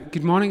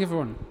Good morning,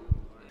 everyone.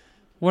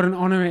 What an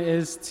honor it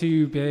is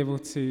to be able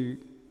to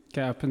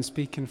get up and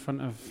speak in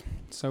front of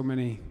so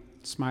many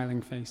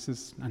smiling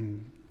faces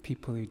and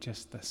people who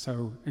just are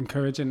so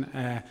encouraging.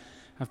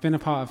 I've been a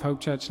part of Hope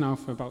Church now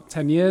for about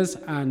 10 years,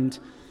 and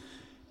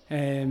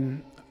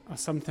or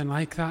something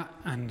like that,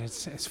 and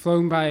it's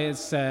flown by. And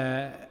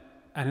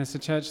it's a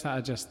church that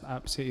I just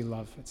absolutely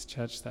love. It's a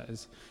church that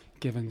has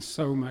given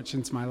so much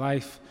into my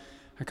life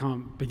I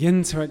can't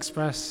begin to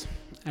express.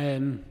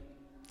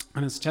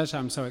 And it's a church that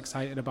I'm so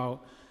excited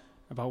about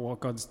what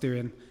God's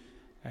doing.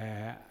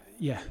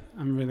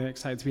 I'm really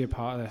excited to be a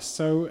part of this.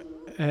 So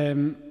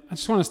I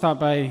just want to start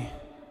by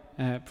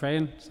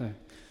praying. So,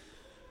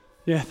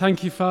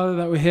 thank you, Father,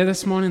 that we're here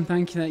this morning.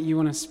 Thank you that you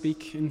want to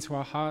speak into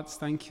our hearts.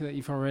 Thank you that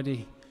you've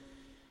already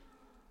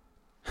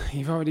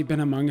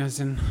been among us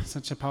in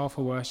such a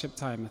powerful worship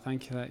time. I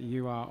thank you that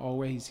you are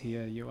always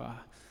here.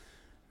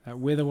 That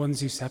we're the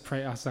ones who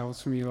separate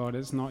ourselves from you, Lord.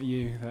 It's not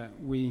you that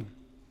we.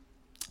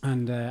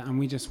 And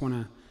we just want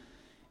to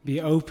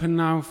be open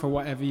now for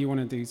whatever you want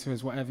to do to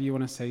us, whatever you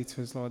want to say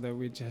to us, Lord, that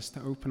we just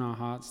open our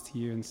hearts to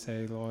you and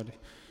say, Lord,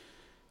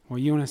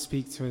 what you want to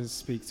speak to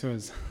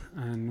us,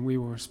 and we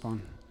will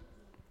respond.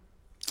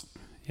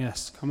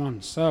 Yes, come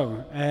on.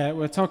 So,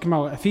 we're talking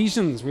about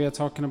Ephesians. We are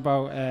talking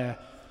about a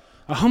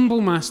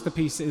humble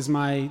masterpiece is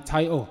my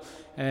title.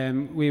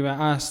 We were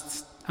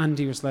asked,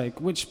 Andy was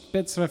like, which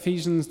bits of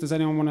Ephesians does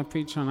anyone want to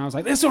preach on? I was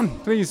like, this one,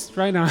 please,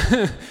 right now.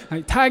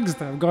 Like, tags,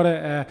 I've got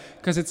it,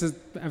 because it's a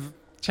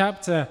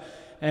chapter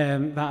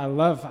that I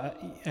love.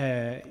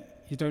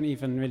 You don't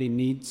even really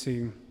need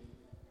to,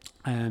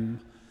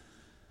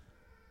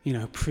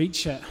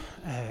 preach it.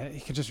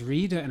 You could just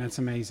read it, and it's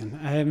amazing.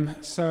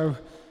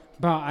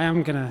 But I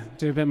am going to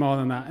do a bit more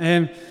than that.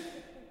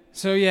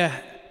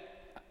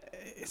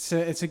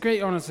 It's a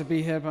great honor to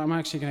be here, but I'm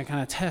actually going to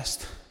kind of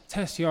test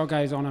your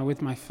guys' honor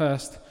with my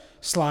first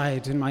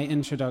slide in my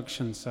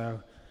introduction. So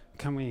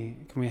can we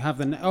have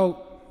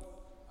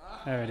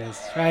there it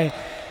is, right?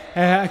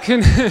 I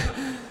couldn't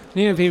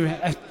we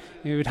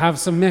would have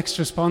some mixed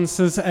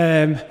responses.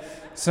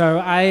 So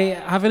I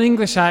have an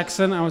English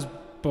accent. I was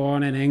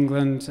born in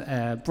England,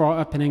 brought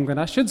up in England.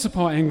 I should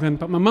support England,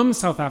 but my mum's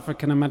South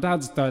African and my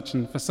dad's Dutch,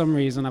 and for some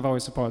reason I've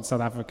always supported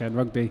South Africa in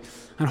rugby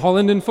and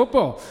Holland in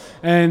football.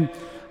 But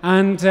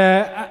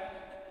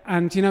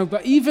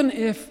even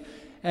if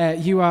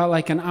you are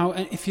like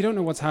if you don't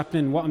know what's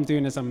happening, what I'm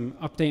doing is I'm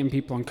updating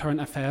people on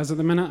current affairs at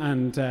the minute,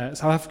 and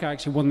South Africa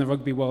actually won the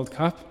Rugby World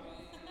Cup,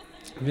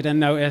 if you didn't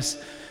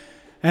notice.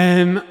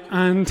 And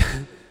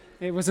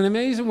it was an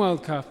amazing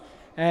World Cup.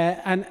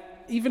 And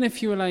even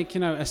if you were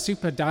a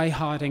super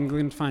die-hard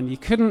England fan, you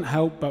couldn't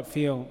help but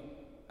feel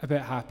a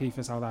bit happy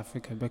for South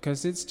Africa,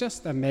 because it's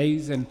just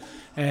amazing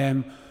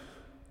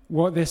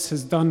what this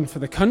has done for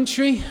the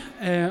country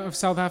of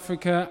South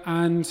Africa.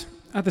 And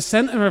at the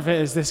center of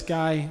it is this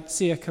guy,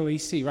 Siya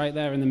Kolisi, right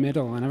there in the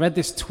middle. And I read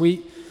this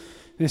tweet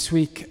this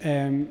week.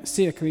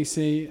 Siya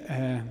Kolisi,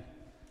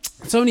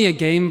 it's only a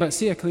game, but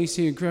Siya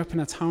Kolisi, who grew up in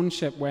a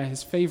township where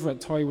his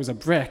favorite toy was a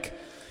brick,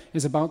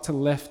 is about to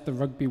lift the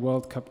Rugby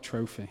World Cup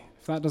trophy.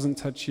 If that doesn't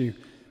touch you,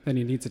 then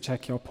you need to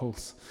check your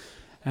pulse.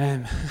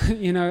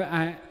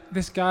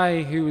 This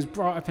guy who was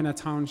brought up in a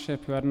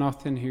township, who had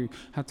nothing, who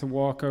had to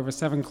walk over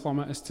 7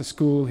 kilometers to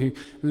school, who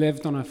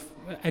lived on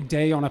a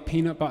day on a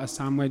peanut butter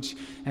sandwich.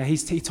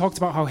 He talked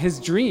about how his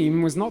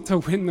dream was not to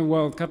win the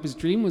World Cup. His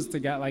dream was to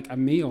get a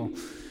meal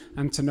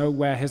and to know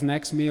where his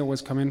next meal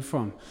was coming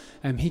from.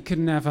 He could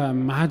never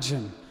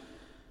imagine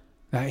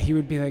that he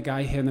would be the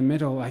guy here in the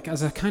middle,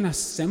 as a kind of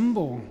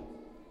symbol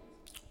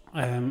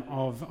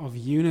of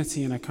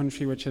unity in a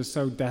country which is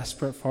so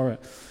desperate for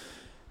it.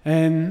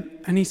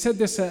 And he said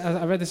this,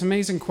 I read this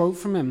amazing quote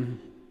from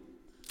him.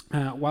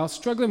 While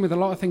struggling with a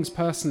lot of things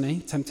personally,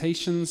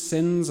 temptations,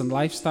 sins, and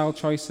lifestyle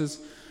choices,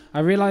 I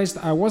realized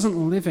I wasn't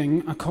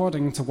living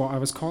according to what I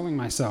was calling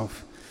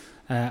myself,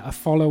 a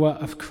follower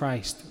of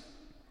Christ.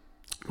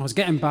 I was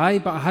getting by,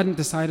 but I hadn't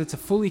decided to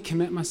fully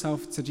commit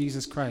myself to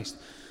Jesus Christ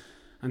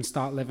and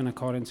start living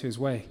according to his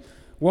way.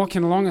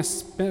 Walking along a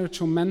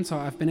spiritual mentor,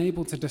 I've been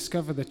able to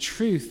discover the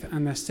truth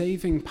and the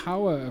saving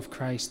power of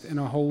Christ in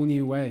a whole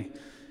new way.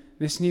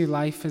 This new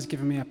life has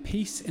given me a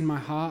peace in my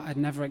heart I'd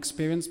never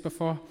experienced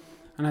before,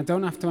 and I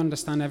don't have to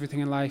understand everything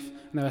in life.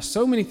 And there are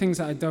so many things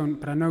that I don't,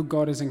 but I know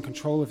God is in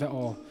control of it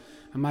all,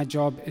 and my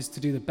job is to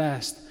do the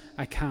best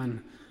I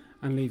can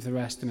and leave the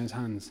rest in his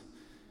hands.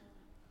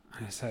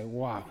 And I say,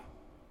 wow,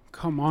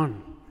 come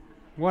on.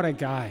 What a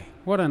guy.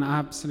 What an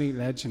absolute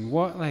legend.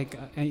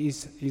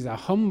 He's a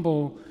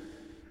humble,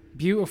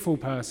 beautiful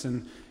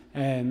person,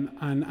 and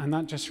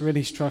that just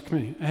really struck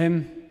me.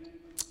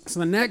 So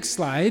the next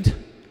slide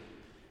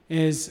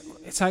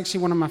it's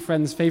actually one of my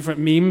friend's favorite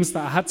memes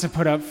that I had to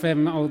put up for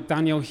him, old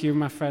Daniel Hugh,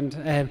 my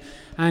friend.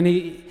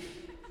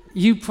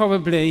 You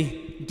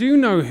probably do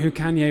know who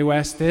Kanye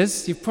West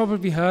is. You've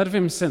probably heard of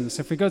him since.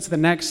 If we go to the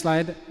next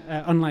slide,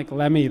 unlike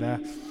Lemmy there,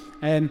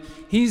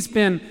 he's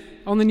been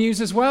on the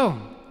news as well.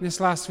 this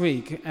last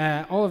week,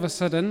 all of a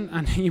sudden,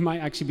 and you might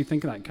actually be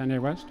thinking that, Kanye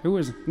West, who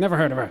has never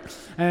heard of her?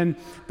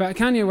 But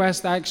Kanye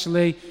West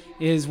actually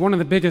is one of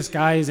the biggest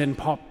guys in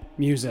pop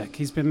music.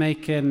 He's been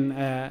making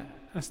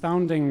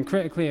astounding,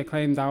 critically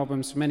acclaimed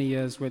albums for many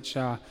years, which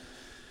I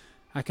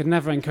could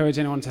never encourage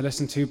anyone to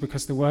listen to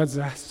because the words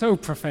are so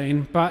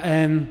profane. But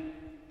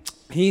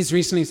he's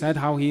recently said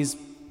how he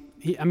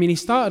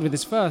started with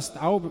his first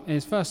album,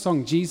 his first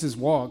song, Jesus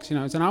Walks. You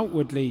know, it's an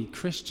outwardly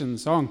Christian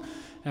song.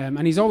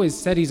 And he's always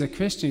said he's a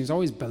Christian. He's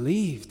always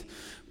believed.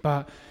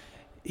 But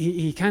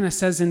he kind of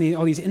says in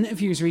all these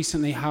interviews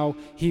recently how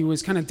he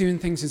was kind of doing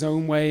things his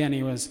own way, and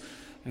he was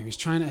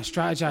trying to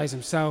strategize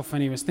himself,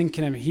 and he was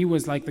thinking he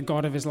was like the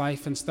God of his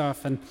life and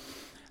stuff. And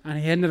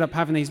he ended up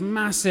having these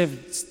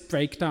massive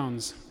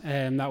breakdowns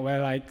that were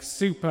like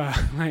super,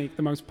 like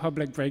the most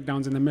public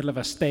breakdowns in the middle of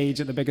a stage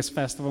at the biggest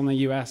festival in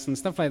the US and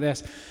stuff like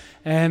this.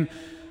 And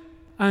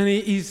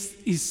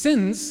he's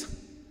since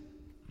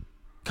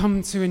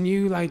come to a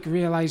new like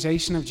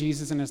realization of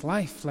Jesus in his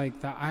life, like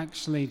that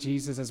actually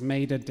Jesus has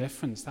made a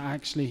difference, that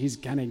actually he's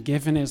kind of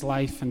given his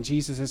life and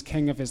Jesus is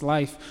king of his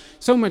life.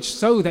 So much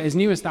so that his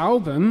newest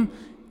album,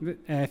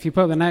 if you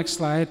put the next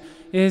slide,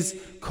 is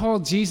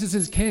called Jesus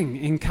is King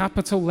in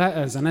capital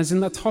letters and is in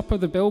the top of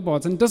the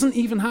billboards and doesn't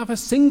even have a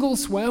single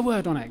swear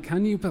word on it.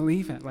 Can you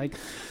believe it? Like,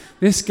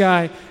 this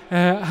guy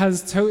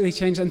has totally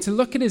changed. And to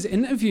look at his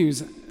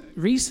interviews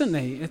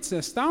recently, it's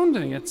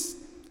astounding. It's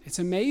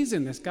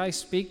amazing. This guy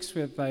speaks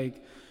with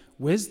like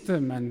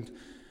wisdom, and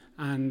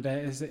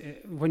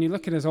when you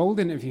look at his old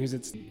interviews,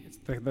 it's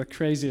the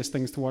craziest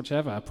things to watch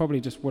ever. I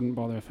probably just wouldn't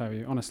bother if I were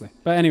you, honestly.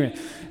 But anyway,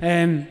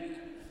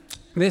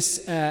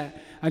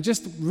 I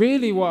just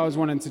really what I was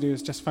wanting to do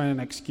is just find an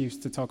excuse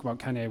to talk about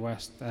Kanye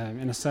West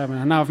in a sermon,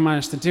 and now I've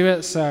managed to do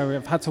it. So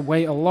I've had to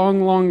wait a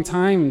long, long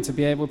time to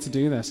be able to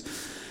do this.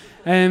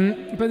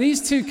 But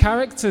these two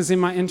characters in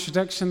my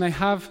introduction, they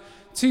have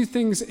two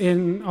things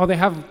they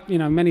have,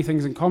 many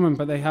things in common,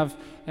 but they have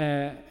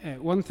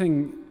one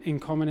thing in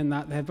common in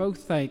that they're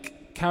both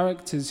like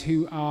characters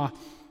who are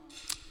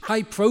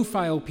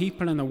high-profile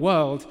people in the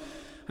world,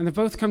 and they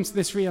both come to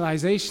this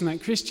realization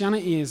that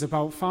Christianity is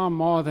about far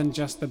more than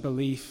just the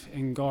belief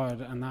in God,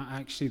 and that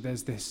actually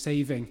there's this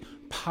saving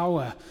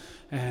power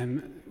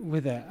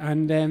with it.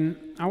 And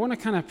I want to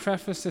kind of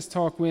preface this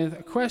talk with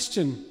a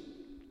question.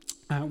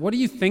 What do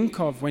you think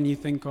of when you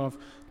think of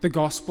the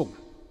gospel?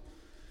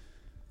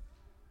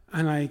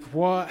 And like,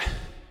 what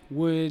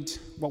words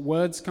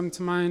come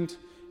to mind?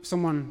 If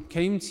someone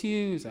came to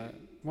you,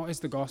 what is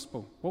the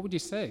gospel? What would you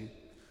say?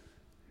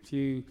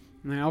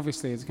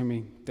 Obviously it's going to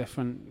be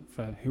different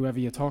for whoever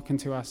you're talking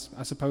to, I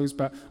suppose,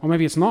 or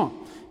maybe it's not.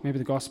 Maybe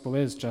the gospel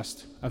is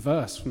just a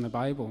verse from the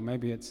Bible.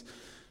 Maybe it's,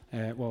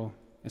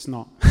 it's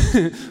not.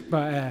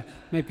 But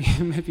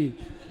maybe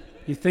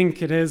you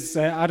think it is.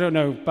 I don't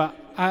know. But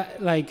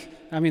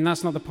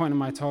that's not the point of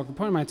my talk. The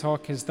point of my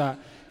talk is that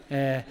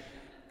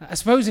I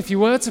suppose if you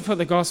were to put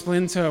the gospel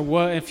into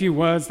a few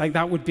words, like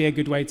that would be a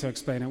good way to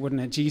explain it,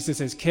 wouldn't it?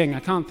 Jesus is king. I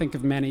can't think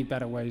of many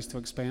better ways to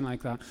explain it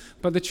like that.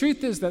 But the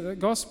truth is that the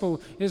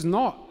gospel is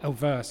not a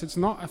verse. It's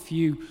not a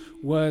few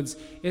words.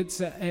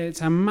 It's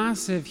a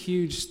massive,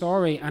 huge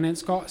story, and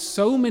it's got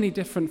so many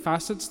different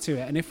facets to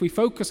it. And if we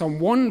focus on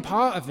one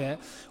part of it,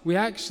 we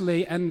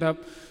actually end up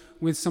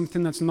with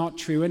something that's not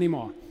true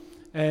anymore.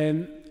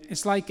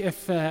 It's like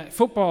if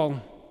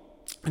football.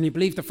 And you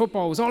believe the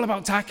football was all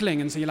about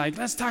tackling, and so you're like,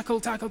 let's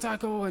tackle,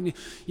 and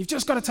you've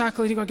just got to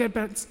tackle, and you've got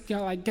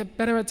to get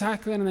better at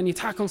tackling, and then you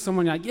tackle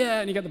someone, you're like,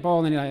 yeah, and you get the ball,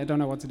 and then you're like, I don't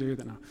know what to do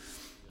with it now.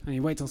 And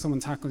you wait till someone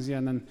tackles you,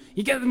 and then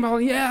you get the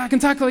ball, yeah, I can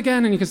tackle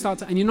again, and you can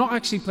start and you're not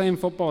actually playing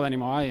football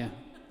anymore, are you?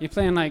 You're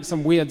playing like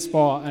some weird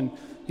sport, and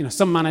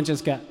some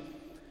managers get,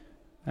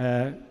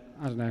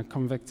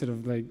 convicted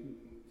of like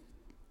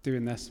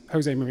doing this,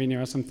 Jose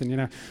Mourinho or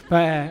something,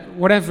 But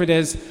whatever it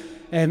is,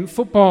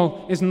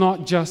 football is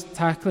not just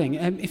tackling.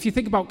 If you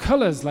think about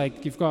colors,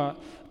 like you've got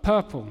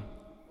purple,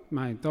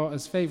 my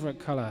daughter's favorite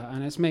color,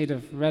 and it's made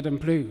of red and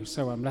blue,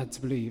 so I'm led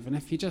to believe. And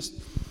if you just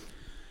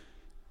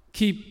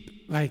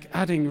keep like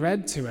adding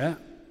red to it,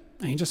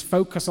 and you just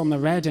focus on the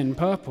red in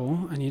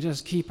purple, and you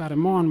just keep adding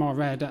more and more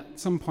red, at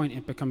some point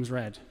it becomes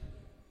red,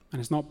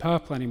 and it's not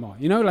purple anymore.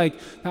 That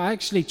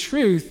actually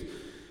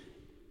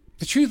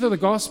the truth of the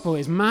gospel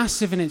is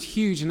massive and it's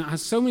huge, and it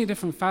has so many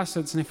different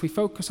facets, and if we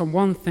focus on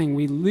one thing,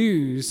 we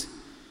lose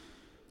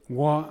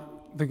what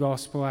the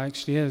gospel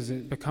actually is.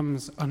 It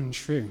becomes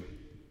untrue.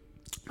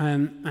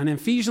 And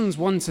Ephesians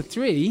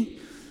 1-3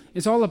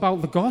 is all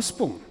about the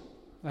gospel.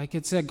 Like,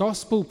 it's a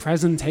gospel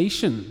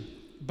presentation,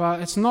 but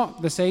it's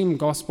not the same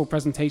gospel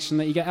presentation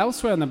that you get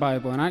elsewhere in the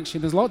Bible. And actually,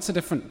 there's lots of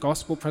different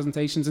gospel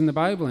presentations in the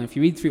Bible, and if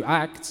you read through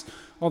Acts,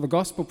 all the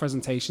gospel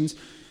presentations,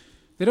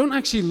 they don't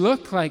actually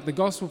look like the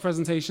gospel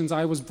presentations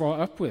I was brought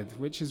up with,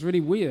 which is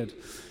really weird.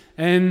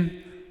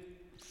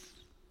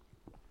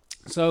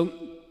 So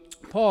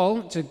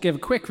Paul, to give a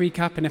quick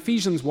recap, in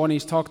Ephesians 1,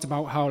 he's talked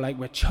about how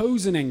we're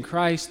chosen in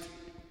Christ,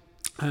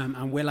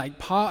 and we're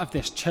part of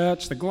this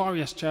church, the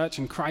glorious church,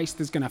 and Christ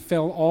is going to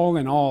fill all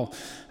in all.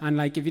 And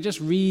if you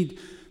just read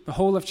the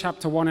whole of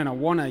chapter 1 in a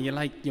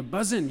oneer, you're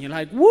buzzing. You're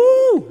like,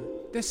 woo!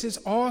 This is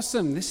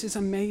awesome. This is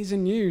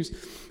amazing news.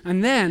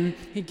 And then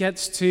he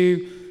gets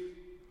to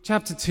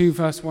chapter 2,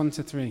 verse 1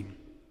 to 3.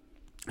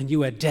 And you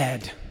were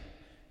dead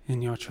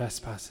in your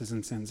trespasses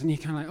and sins. And you're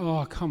kind of like,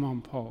 oh, come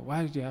on, Paul.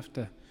 Why did you have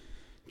to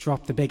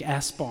drop the big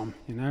S-bomb?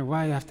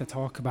 Why do you have to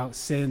talk about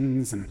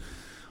sins and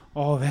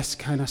all this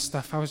kind of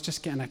stuff? I was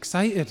just getting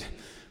excited.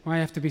 Why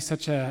have to be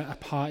such a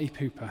party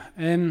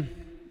pooper?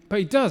 But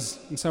he does,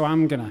 and so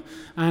I'm gonna.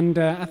 And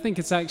I think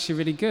it's actually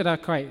really good. I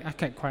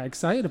get quite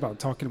excited about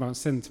talking about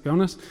sin, to be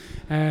honest.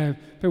 A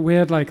bit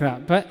weird like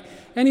that. But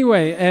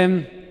anyway,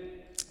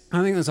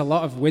 I think there's a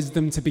lot of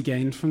wisdom to be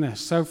gained from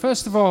this. So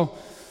first of all,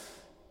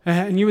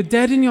 and you were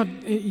dead in your,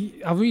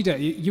 I'll read it.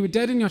 You were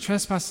dead in your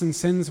trespasses and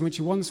sins in which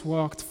you once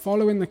walked,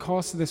 following the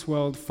course of this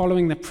world,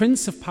 following the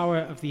prince of power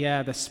of the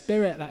air, the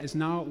spirit that is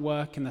now at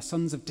work in the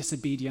sons of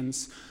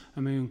disobedience,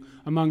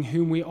 among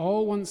whom we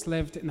all once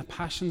lived in the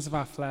passions of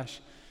our flesh,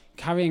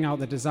 carrying out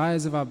the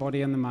desires of our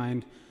body and the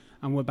mind,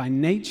 and were by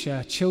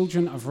nature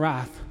children of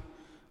wrath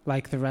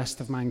like the rest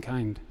of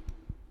mankind.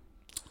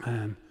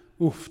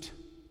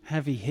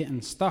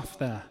 Heavy-hitting stuff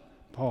there,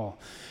 Paul.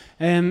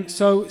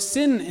 So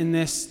sin in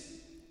this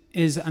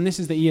is, and this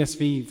is the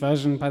ESV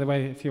version, by the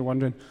way, if you're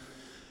wondering.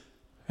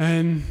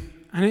 And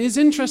it is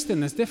interesting,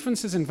 there's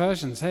differences in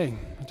versions. Hey,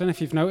 I don't know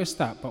if you've noticed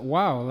that, but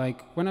wow,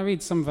 like when I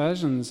read some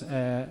versions,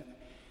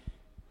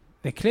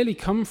 they clearly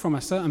come from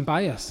a certain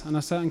bias and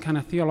a certain kind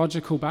of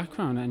theological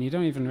background, and you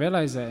don't even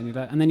realize it.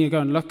 And then you go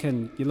and look,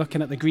 and you're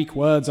looking at the Greek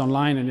words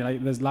online, and you're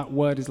like, that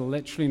word is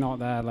literally not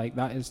there. Like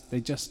that is, they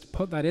just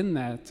put that in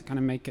there to kind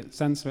of make it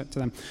sense of it to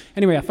them.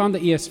 Anyway, I found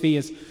that ESV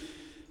is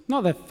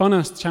not the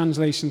funnest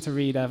translation to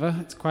read ever.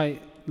 It's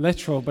quite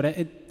literal, but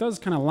it does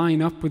kind of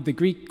line up with the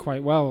Greek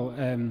quite well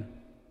and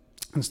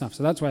stuff.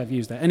 So that's why I've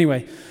used it.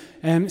 Anyway.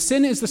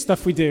 Sin is the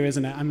stuff we do,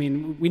 isn't it? I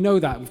mean, we know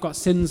that. We've got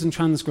sins and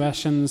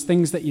transgressions,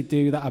 things that you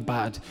do that are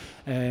bad.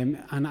 And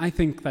I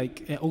think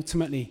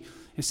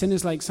sin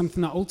is like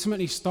something that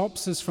ultimately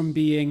stops us from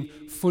being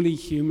fully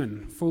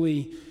human,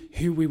 fully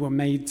who we were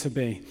made to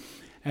be.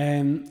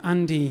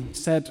 Andy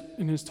said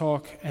in his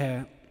talk,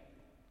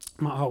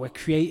 we're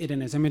created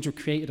in his image, we're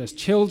created as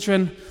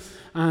children,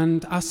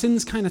 and our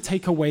sins kind of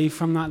take away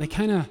from that.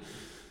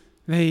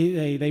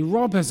 They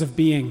rob us of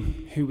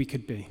being who we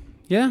could be.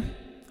 Yeah?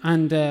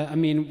 And,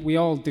 we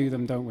all do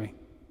them, don't we?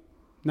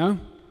 No?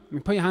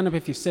 Put your hand up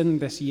if you've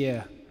sinned this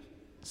year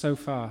so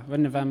far. We're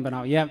in November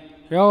now. Yep,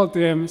 we all do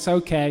them. It's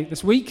okay.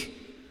 This week?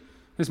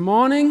 This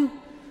morning?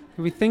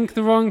 Did we think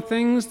the wrong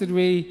things? Did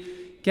we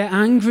get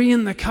angry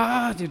in the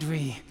car? Did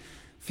we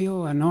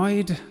feel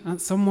annoyed at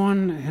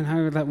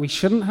someone that we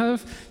shouldn't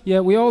have?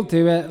 Yeah, we all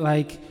do it.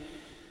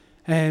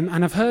 And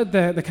I've heard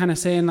the kind of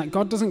saying that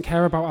God doesn't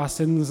care about our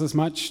sins as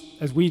much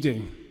as we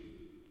do.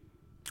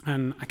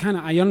 And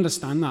I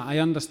understand that. I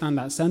understand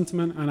that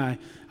sentiment, and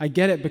I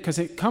get it because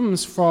it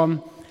comes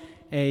from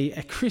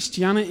a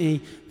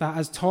Christianity that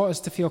has taught us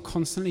to feel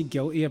constantly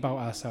guilty about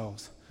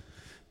ourselves,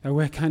 that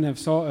we're kind of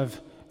sort of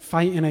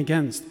fighting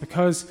against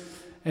because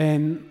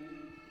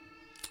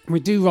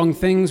we'd do wrong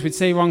things, we'd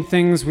say wrong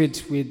things,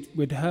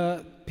 we'd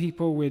hurt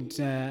people, we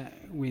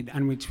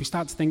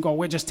start to think, oh,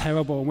 we're just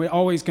terrible, and we're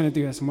always going to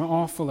do this, and we're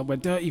awful, and we're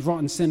dirty,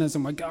 rotten sinners,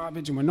 and we're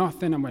garbage, and we're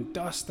nothing, and we're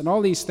dust, and all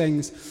these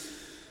things.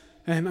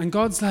 And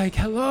God's like,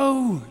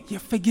 hello, you're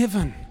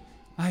forgiven.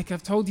 Like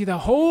I've told you the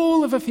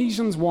whole of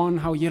Ephesians 1,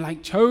 how you're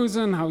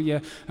chosen, how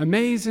you're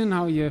amazing,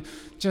 how you're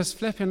just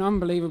flipping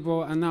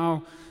unbelievable. And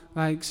now,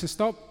 so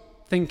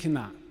stop thinking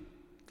that.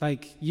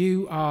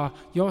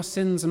 Your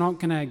sins are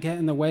not going to get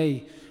in the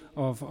way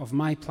of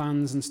my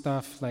plans and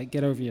stuff.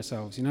 Get over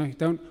yourselves,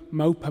 Don't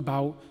mope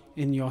about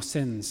in your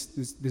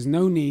sins. There's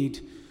no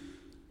need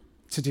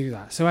to do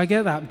that. So I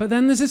get that. But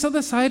then there's this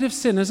other side of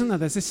sin, isn't there?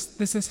 There's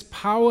this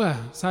power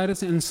side of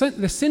sin. And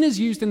the sin is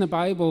used in the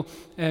Bible,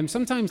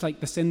 sometimes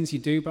like the sins you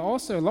do, but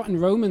also a lot in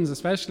Romans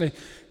especially.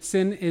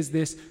 Sin is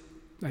this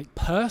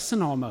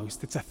person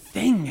almost. It's a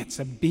thing. It's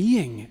a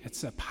being.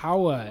 It's a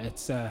power.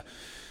 It's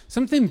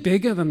something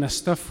bigger than the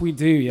stuff we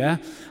do, yeah?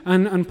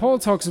 And Paul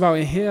talks about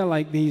it here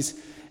these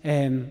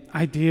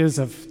ideas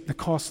of the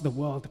course of the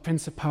world, the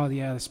prince of power,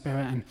 the air, the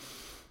spirit.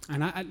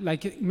 And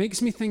it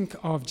makes me think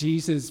of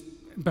Jesus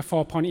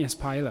before Pontius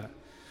Pilate,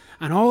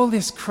 and all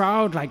this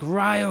crowd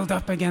riled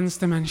up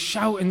against him and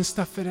shouting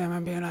stuff at him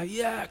and being like,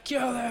 yeah,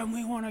 kill him,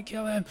 we want to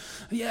kill him,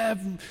 yeah,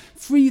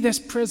 free this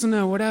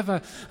prisoner,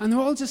 whatever. And they're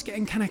all just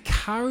getting kind of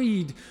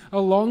carried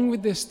along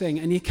with this thing,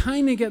 and you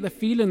kind of get the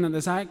feeling that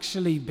there's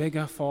actually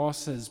bigger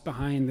forces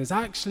behind. There's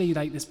actually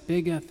this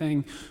bigger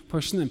thing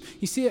pushing them.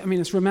 You see it,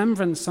 it's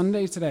Remembrance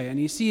Sunday today, and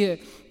you see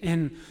it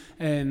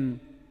in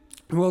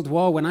World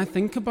War. When I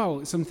think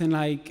about something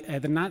like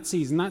the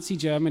Nazis, Nazi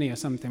Germany or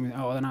something,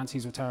 oh, the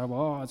Nazis were terrible,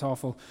 oh, it's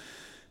awful.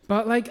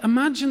 But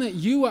imagine that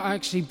you were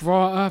actually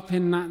brought up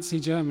in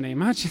Nazi Germany.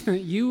 Imagine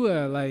that you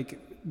were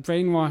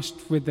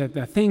brainwashed with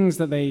the things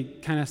that they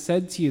kind of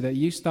said to you, that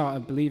you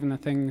started believing the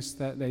things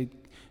that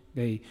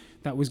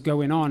that was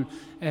going on.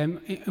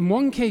 In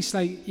one case,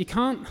 you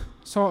can't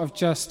sort of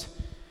just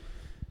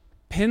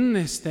pin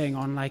this thing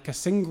on like a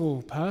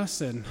single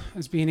person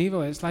as being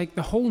evil. It's like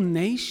the whole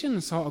nation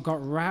sort of got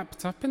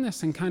wrapped up in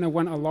this and kind of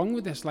went along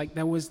with this. Like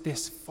there was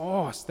this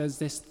force, there's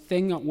this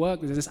thing at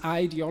work, there's this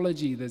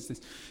ideology, there's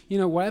this,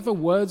 whatever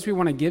words we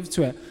want to give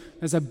to it,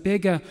 there's a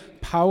bigger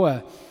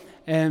power.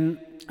 And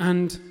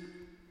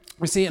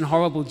we see it in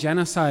horrible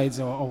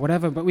genocides or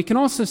whatever, but we can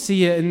also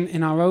see it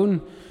in our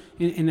own,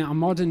 in our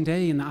modern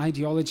day, in the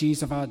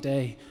ideologies of our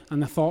day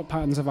and the thought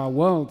patterns of our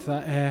world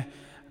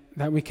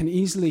that we can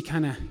easily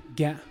kind of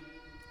get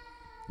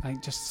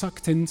like just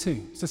sucked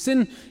into. So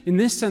sin, in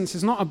this sense,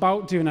 is not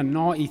about doing a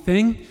naughty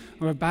thing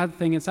or a bad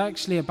thing. It's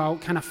actually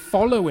about kind of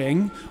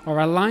following or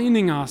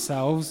aligning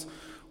ourselves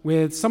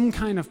with some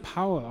kind of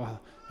power,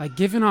 like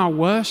giving our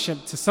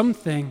worship to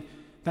something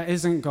that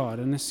isn't God.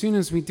 And as soon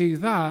as we do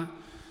that,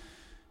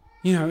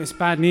 it's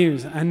bad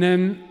news.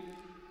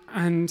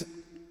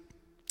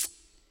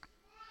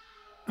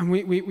 And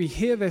we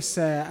hear this,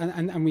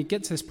 and we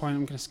get to this point.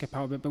 I'm going to skip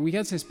out a bit, but we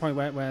get to this point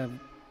where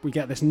we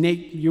get this,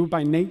 you're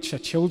by nature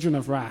children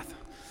of wrath.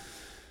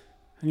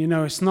 And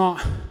it's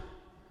not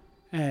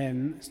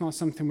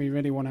something we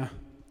really want to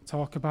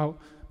talk about,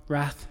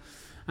 wrath.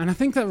 And I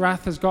think that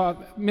wrath has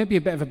got maybe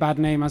a bit of a bad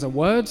name as a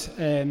word.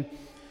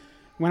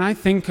 When I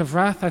think of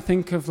wrath, I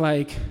think of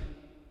like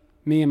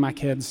me and my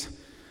kids,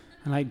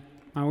 and like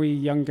my wee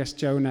youngest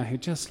Jonah, who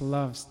just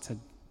loves to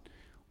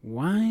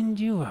wind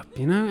you up,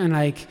 and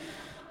like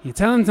you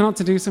tell him not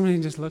to do something, he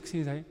just looks at you,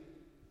 he's like,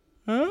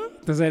 huh?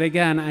 Does it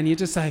again, and you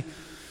just say,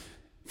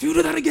 if you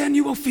do that again,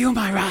 you will feel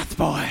my wrath,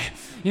 boy.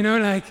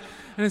 And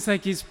it's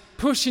like he's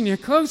pushing you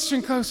closer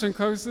and closer and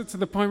closer to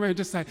the point where you're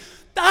just like,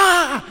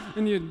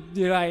 and you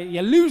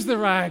lose the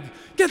rag,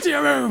 get to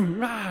your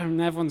room,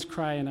 and everyone's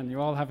crying and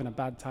you're all having a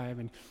bad time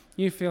and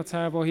you feel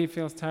terrible, he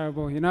feels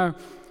terrible,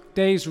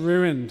 day's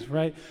ruined,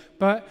 right?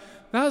 But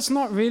that's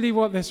not really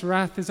what this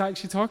wrath is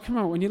actually talking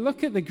about. When you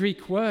look at the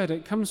Greek word,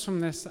 it comes from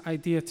this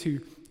idea to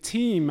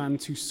teem and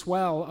to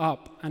swell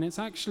up, and it's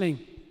actually,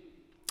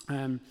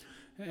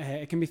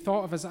 it can be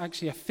thought of as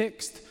actually a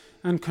fixed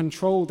and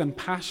controlled and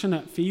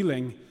passionate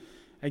feeling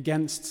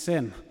against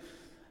sin,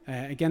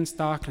 against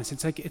darkness.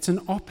 It's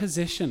an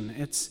opposition.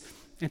 It's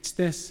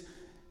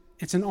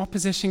an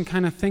opposition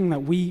kind of thing that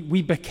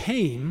we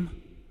became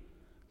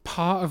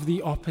part of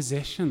the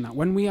opposition. That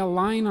when we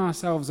align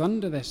ourselves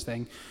under this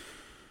thing,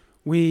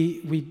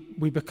 we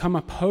become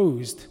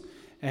opposed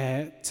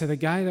to the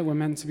guy that we're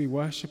meant to be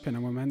worshiping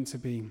and we're meant to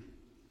be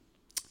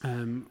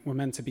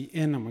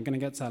in, and we're going to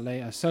get to that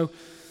later. So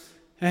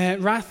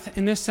wrath,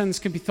 in this sense,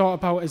 could be thought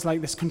about as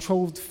like this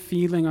controlled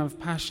feeling of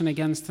passion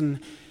against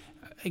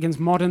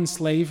modern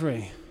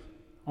slavery,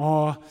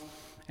 or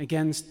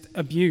against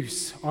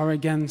abuse, or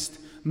against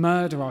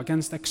murder, or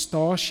against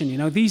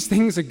extortion. These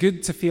things are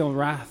good to feel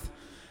wrath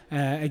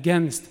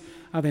against,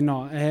 are they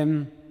not?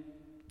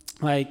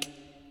 Like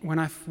when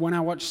I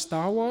watch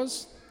Star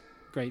Wars,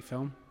 great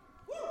film.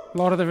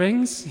 Lord of the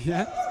Rings,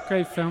 yeah,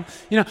 great film.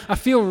 I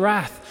feel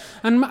wrath.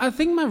 And I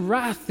think my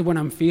wrath, when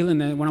I'm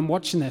feeling it, when I'm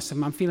watching this,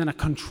 I'm feeling a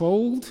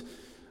controlled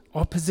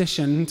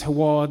opposition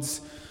towards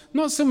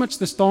not so much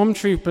the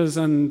stormtroopers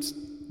and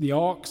the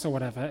orcs or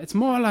whatever. It's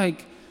more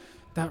like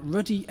that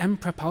ruddy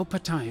Emperor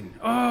Palpatine.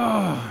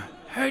 Oh,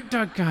 hate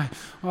that guy.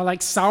 Or like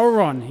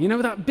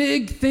Sauron, that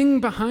big thing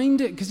behind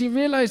it. Because you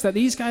realize that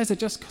these guys are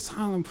just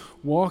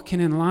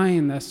walking in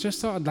line. They're just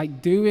sort of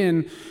like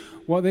doing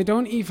what they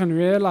don't even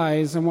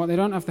realize and what they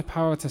don't have the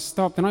power to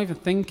stop. They're not even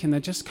thinking. They're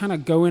just kind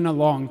of going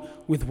along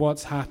with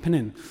what's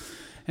happening.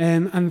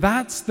 And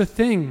that's the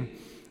thing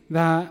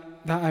that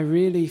I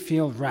really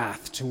feel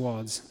wrath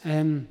towards.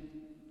 You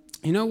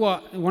know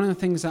what? One of the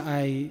things that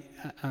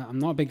I'm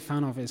not a big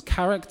fan of is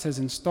characters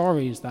in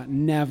stories that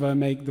never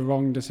make the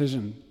wrong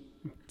decision.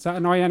 Does that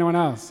annoy anyone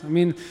else? I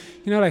mean,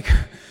 like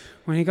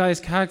when you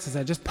guys characters,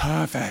 they're just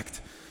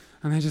perfect.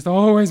 And they just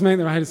always make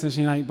the right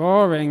decision. You're like,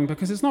 boring,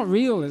 because it's not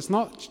real, it's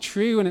not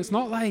true, and it's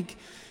not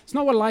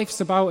what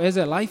life's about, is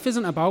it? Life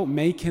isn't about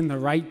making the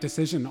right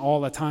decision all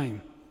the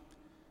time.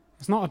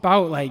 It's not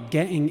about like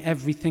getting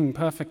everything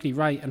perfectly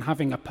right and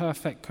having a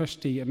perfect,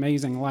 cushy,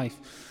 amazing life.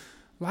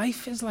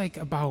 Life is like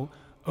about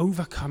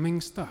overcoming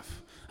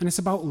stuff. And it's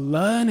about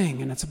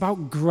learning, and it's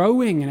about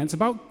growing, and it's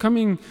about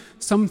becoming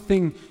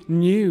something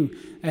new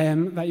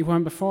that you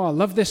weren't before. I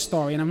love this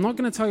story, and I'm not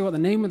going to tell you what the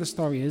name of the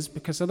story is,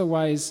 because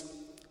otherwise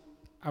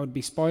I would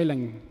be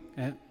spoiling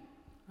it,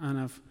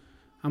 and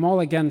I'm all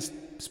against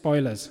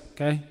spoilers,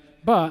 okay?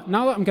 But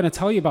now that I'm going to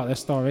tell you about this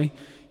story,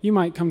 you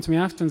might come to me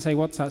after and say,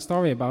 what's that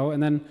story about?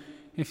 And then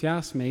if you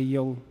ask me,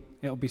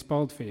 it'll be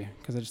spoiled for you,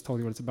 because I just told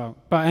you what it's about.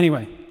 But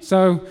anyway,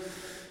 so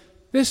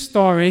this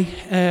story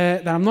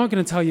that I'm not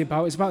going to tell you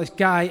about is about this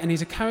guy, and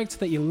he's a character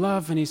that you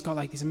love, and he's got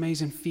like these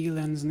amazing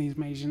feelings and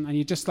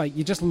you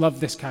just love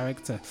this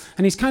character.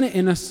 And he's kind of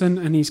innocent,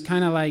 and he's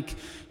kind of like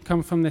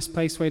come from this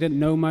place where he didn't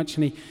know much,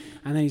 and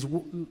then he's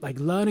like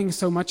learning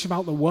so much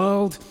about the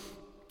world,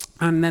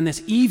 And then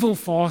this evil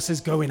force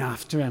is going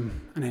after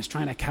him, and it's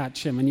trying to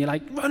catch him, and you're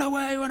like, run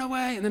away, run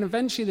away. And then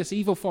eventually this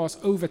evil force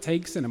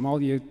overtakes him,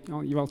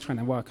 you're all trying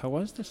to work out,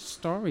 what is this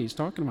story he's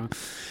talking about?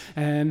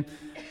 And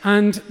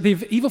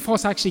the evil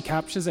force actually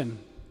captures him.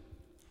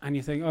 And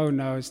you think, oh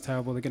no, it's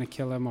terrible, they're going to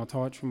kill him or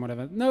torture him,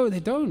 whatever. No, they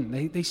don't.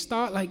 They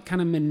start like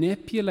kind of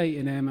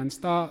manipulating him and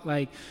start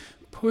like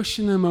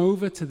pushing him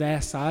over to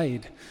their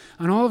side.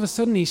 And all of a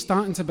sudden he's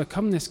starting to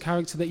become this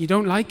character that you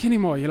don't like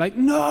anymore. You're like,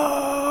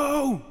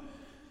 no!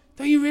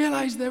 Don't you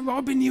realize they're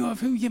robbing you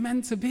of who you're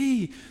meant to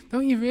be?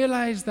 Don't you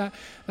realize that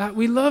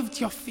we loved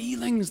your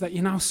feelings that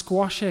you're now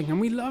squashing, and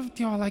we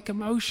loved your like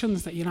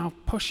emotions that you're now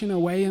pushing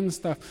away and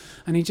stuff?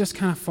 And he just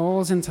kind of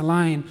falls into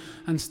line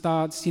and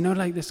starts,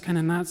 like this kind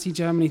of Nazi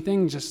Germany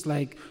thing, just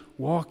like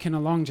walking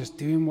along, just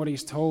doing what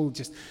he's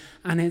told.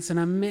 And it's an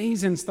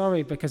amazing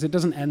story because it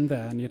doesn't end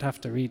there, and you'd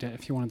have to read it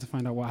if you wanted to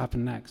find out what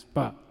happened next.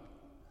 But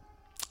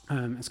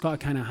it's got a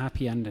kind of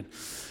happy ending.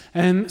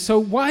 So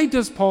why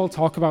does Paul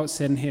talk about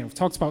sin here? We've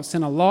talked about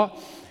sin a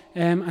lot.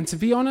 And to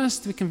be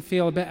honest, we can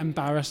feel a bit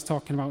embarrassed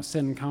talking about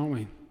sin, can't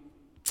we?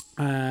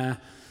 And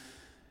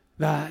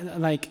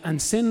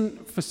sin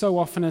for so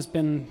often has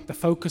been the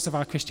focus of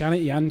our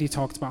Christianity. Andy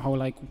talked about how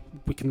like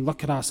we can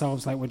look at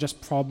ourselves like we're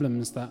just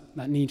problems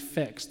that need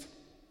fixed.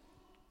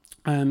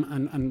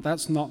 And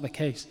that's not the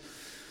case.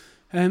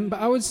 But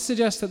I would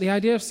suggest that the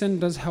idea of sin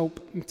does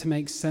help to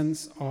make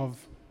sense of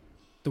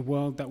the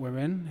world that we're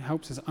in. It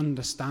helps us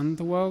understand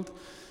the world,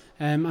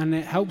 and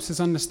it helps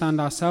us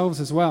understand ourselves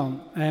as well.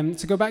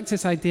 To go back to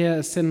this idea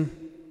of sin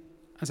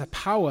as a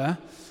power,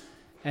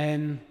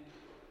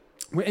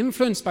 we're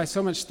influenced by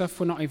so much stuff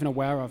we're not even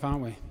aware of,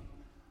 aren't we?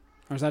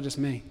 Or is that just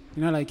me?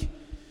 Like,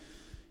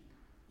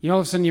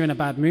 all of a sudden you're in a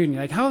bad mood, and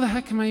you're like, how the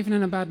heck am I even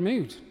in a bad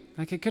mood?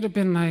 Like, it could have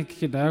been like,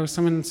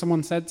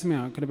 someone said to me,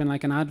 or it could have been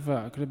like an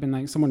advert, it could have been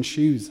like someone's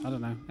shoes, I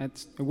don't know.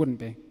 It wouldn't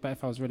be, but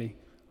if I was really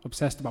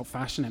obsessed about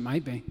fashion, it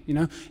might be,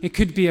 It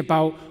could be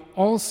about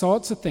all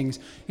sorts of things.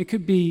 It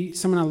could be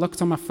someone I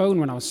looked on my phone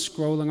when I was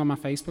scrolling on my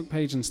Facebook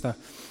page and stuff.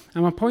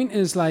 And my point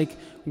is, like,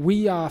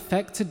 we are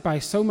affected by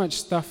so much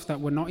stuff that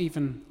we're not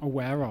even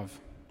aware of.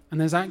 And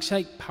there's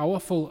actually like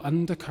powerful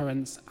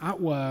undercurrents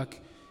at work,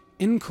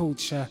 in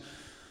culture,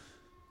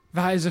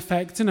 that is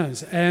affecting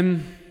us.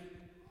 And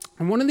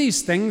one of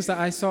these things that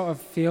I sort of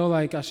feel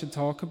like I should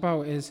talk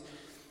about is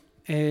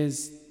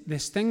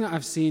this thing that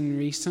I've seen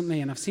recently,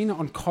 and I've seen it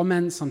on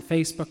comments on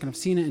Facebook, and I've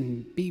seen it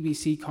in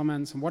BBC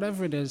comments, and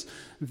whatever it is,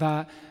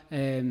 that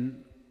it's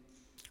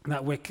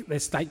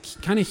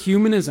like kind of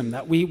humanism,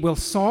 that we will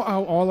sort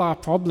out all our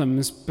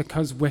problems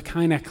because we're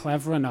kind of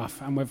clever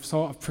enough, and we've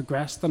sort of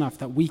progressed enough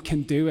that we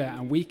can do it,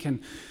 and we can,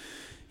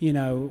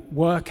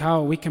 work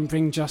out, we can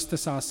bring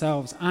justice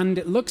ourselves. And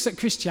it looks at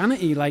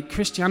Christianity like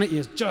Christianity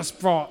has just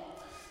brought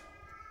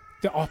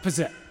the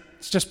opposite.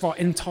 It's just brought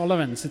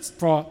intolerance. It's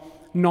brought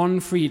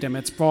non-freedom,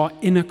 it's brought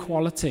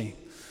inequality,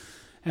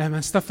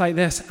 and stuff like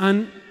this.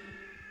 And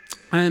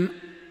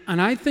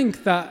I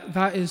think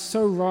that is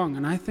so wrong.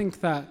 And I think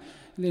that,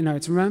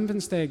 it's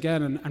Remembrance Day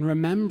again, and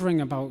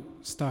remembering about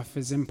stuff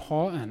is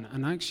important.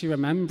 And actually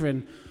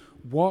remembering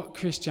what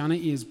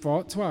Christianity has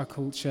brought to our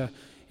culture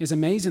is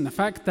amazing. The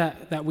fact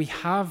that we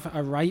have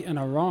a right and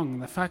a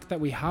wrong, the fact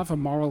that we have a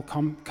moral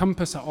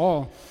compass at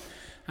all.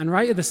 And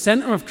right at the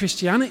center of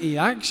Christianity,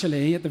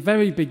 actually, at the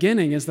very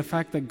beginning, is the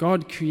fact that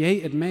God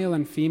created male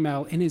and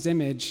female in his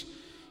image.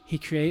 He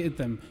created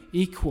them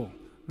equal.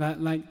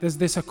 That like there's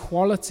this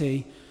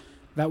equality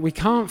that we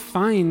can't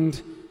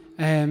find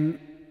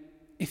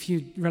if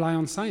you rely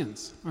on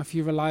science, or if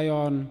you rely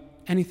on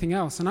anything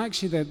else. And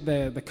actually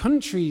the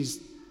countries,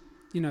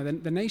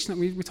 the nation that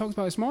we talked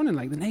about this morning,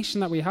 like the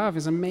nation that we have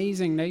is an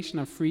amazing nation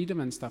of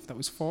freedom and stuff that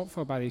was fought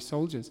for by these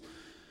soldiers.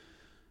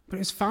 But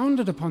it's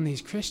founded upon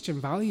these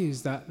Christian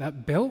values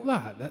that built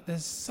that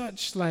there's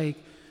such like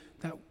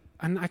that.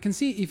 And I can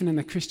see it even in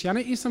the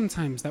Christianity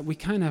sometimes, that we're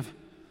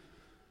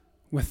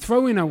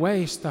throwing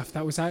away stuff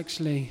that was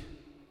actually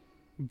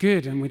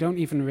good, and we don't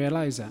even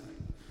realize it.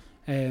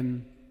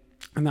 And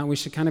that we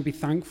should kind of be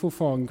thankful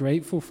for and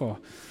grateful for.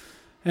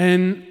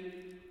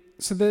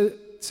 So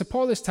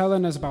Paul is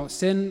telling us about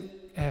sin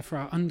for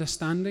our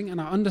understanding, and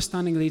our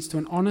understanding leads to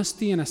an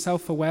honesty and a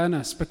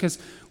self-awareness, because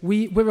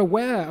we're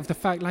aware of the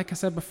fact, like I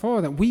said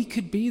before, that we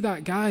could be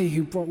that guy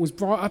who was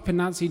brought up in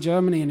Nazi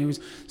Germany and who was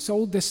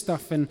sold this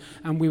stuff, and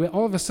we were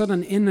all of a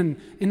sudden in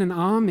an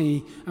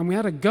army, and we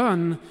had a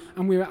gun,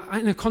 and we were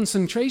in a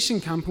concentration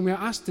camp, and we were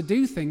asked to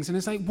do things, and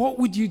it's like, what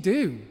would you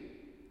do?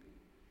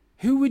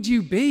 Who would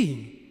you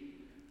be?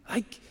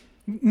 Like,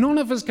 none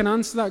of us can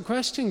answer that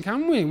question,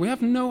 can we? We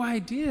have no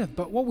idea.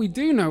 But what we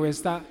do know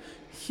is that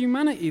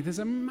humanity, there's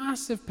a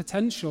massive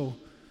potential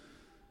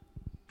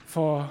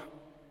for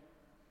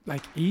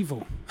like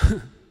evil,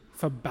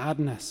 for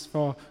badness,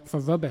 for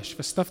rubbish,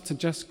 for stuff to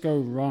just go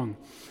wrong.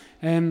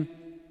 And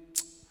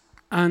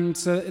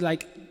so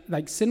like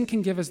sin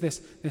can give us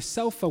this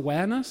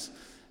self-awareness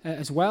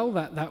as well,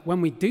 that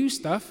when we do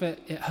stuff, it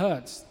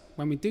hurts.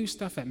 When we do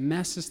stuff, it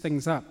messes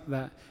things up,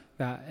 that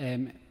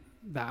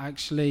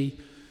actually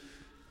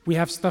we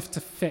have stuff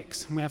to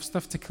fix and we have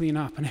stuff to clean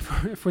up. And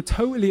if we're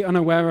totally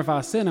unaware of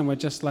our sin and we're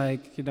just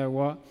like, you know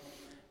what,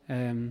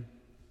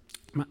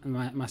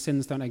 my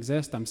sins don't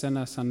exist, I'm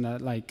sinless,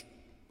 and like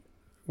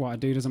what I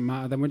do doesn't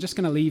matter, then we're just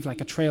going to leave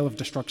like a trail of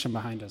destruction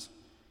behind us.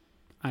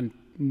 And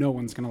no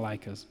one's going to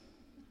like us,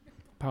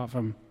 apart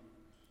from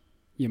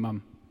your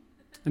mum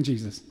and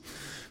Jesus,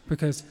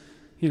 because,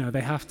 you know,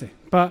 they have to.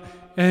 But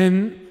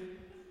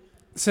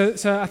so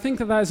I think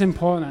that is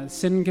important. That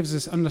sin gives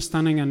us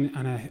understanding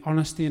and a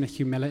honesty and a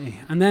humility.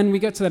 And then we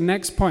get to the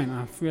next point.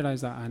 I've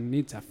realized that I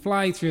need to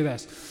fly through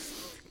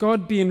this.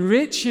 God, being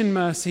rich in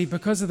mercy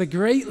because of the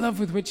great love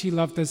with which he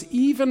loved us,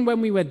 even when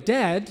we were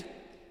dead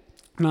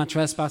in our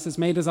trespasses,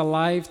 made us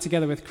alive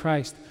together with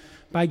Christ.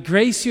 By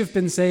grace you have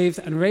been saved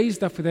and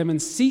raised up with him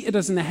and seated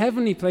us in the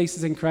heavenly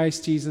places in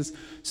Christ Jesus,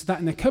 so that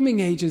in the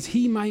coming ages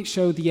he might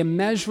show the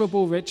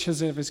immeasurable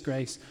riches of his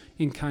grace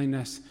in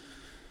kindness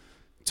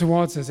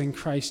towards us in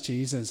Christ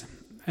Jesus.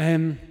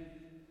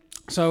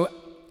 So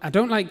I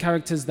don't like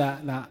characters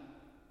that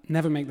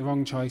never make the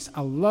wrong choice.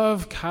 I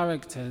love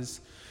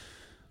characters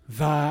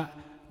that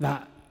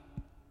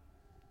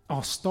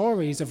are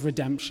stories of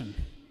redemption.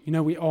 You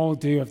know, we all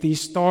do, of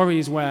these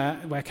stories where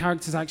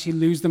characters actually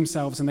lose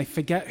themselves and they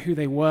forget who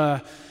they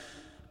were,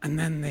 and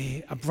then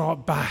they are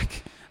brought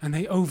back and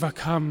they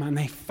overcome and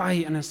they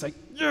fight, and it's like,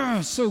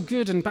 yeah, so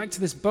good. And back to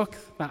this book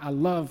that I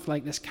love,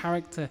 like this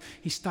character,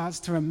 he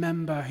starts to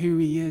remember who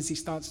he is. He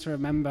starts to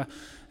remember,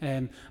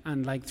 and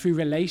like through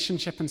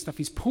relationship and stuff,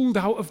 he's pulled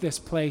out of this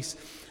place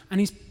and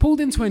he's pulled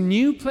into a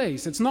new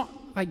place. It's not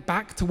like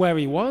back to where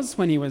he was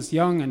when he was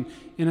young and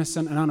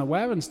innocent and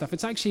unaware and stuff.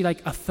 It's actually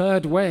like a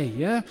third way,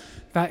 yeah?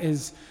 That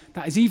is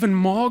even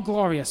more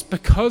glorious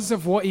because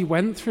of what he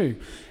went through,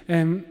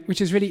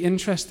 which is really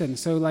interesting.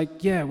 So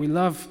like, yeah, we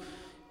love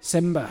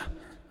Simba,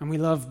 and we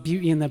love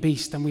Beauty and the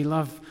Beast, and we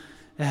love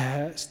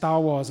Star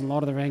Wars and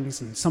Lord of the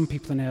Rings, and some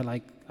people in here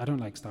like, I don't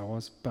like Star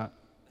Wars, but,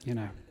 you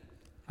know,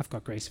 I've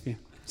got grace for you.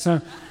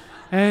 So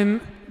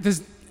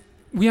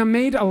we are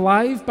made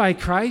alive by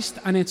Christ,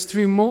 and it's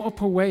through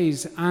multiple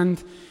ways,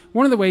 and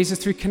one of the ways is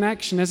through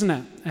connection, isn't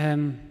it?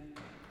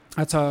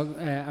 I've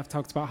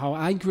talked about how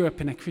I grew up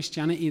in a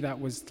Christianity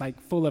that was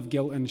like full of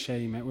guilt and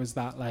shame. It was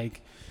that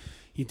like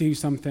you do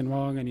something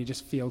wrong and you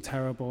just feel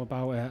terrible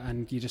about it,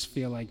 and you just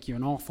feel like you're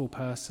an awful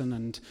person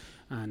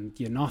and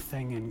you're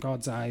nothing in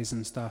God's eyes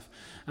and stuff.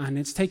 And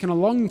it's taken a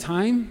long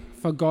time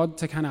for God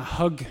to kind of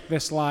hug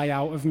this lie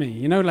out of me,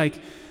 you know, like,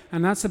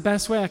 and that's the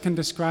best way I can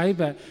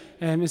describe it.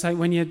 It's like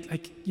when you're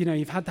like, you know,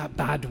 you've had that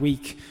bad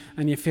week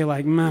and you feel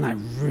like, man, I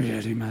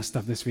really messed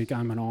up this week.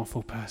 I'm an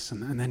awful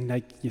person. And then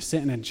like you're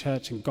sitting in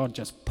church and God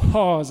just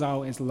pours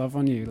out his love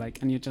on you,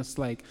 like, and you're just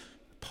like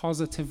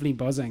positively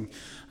buzzing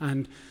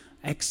and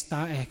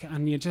ecstatic,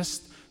 and you're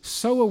just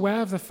so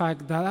aware of the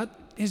fact that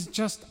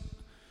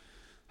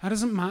that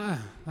doesn't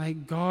matter.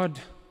 Like, God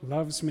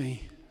loves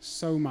me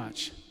so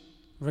much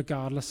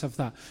regardless of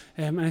that.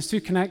 And it's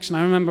through connection.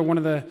 I remember one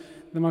of the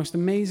most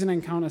amazing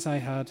encounters I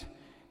had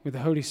with the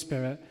Holy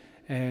Spirit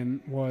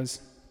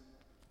was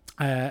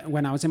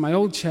when I was in my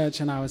old church,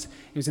 and it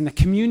was in the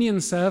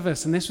communion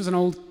service, and this was an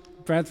old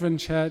Brethren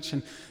church,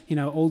 and, you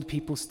know, old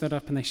people stood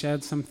up and they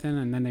shared something,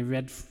 and then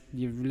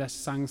you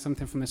sang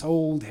something from this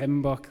old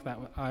hymn book that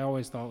I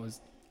always thought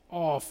was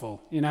awful,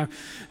 you know,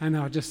 and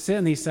I would just sit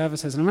in these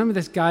services, and I remember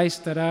this guy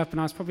stood up, and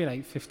I was probably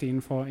like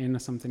 15, 14 or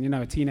something, you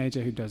know, a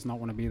teenager who does not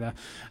want to be there,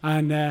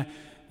 and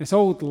this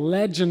old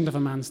legend of a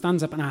man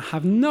stands up, and I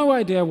have no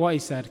idea what he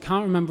said,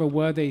 can't remember a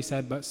word that he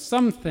said, but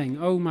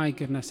something, oh my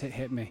goodness, it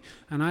hit me,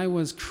 and I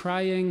was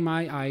crying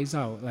my eyes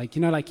out, like,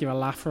 you know, like you're a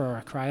laugher or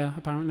a crier,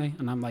 apparently,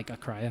 and I'm like a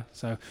crier,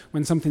 so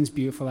when something's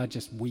beautiful, I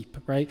just weep,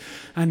 right,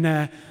 and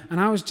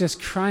I was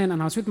just crying,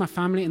 and I was with my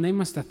family, and they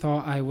must have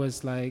thought I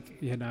was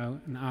like, you know,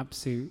 an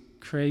absolute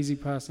crazy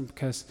person,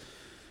 because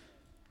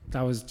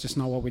that was just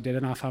not what we did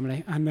in our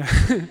family, and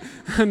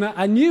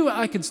I knew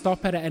I could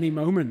stop it at any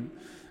moment,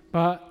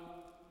 but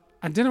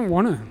I didn't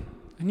want to.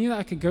 I knew that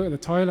I could go to the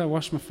toilet,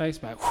 wash my face,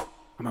 but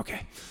I'm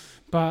okay.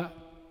 But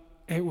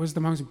it was the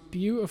most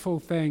beautiful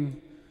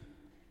thing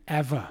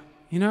ever.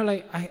 You know,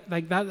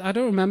 like that. I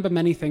don't remember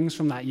many things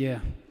from that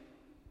year.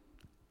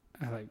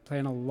 I like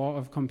playing a lot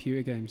of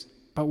computer games.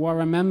 But what I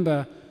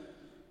remember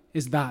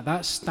is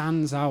that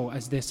stands out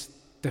as this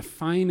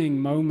defining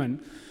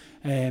moment.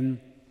 I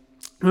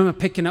remember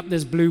picking up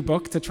this blue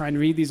book to try and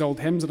read these old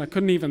hymns, and I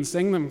couldn't even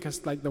sing them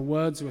because like the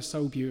words were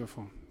so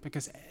beautiful.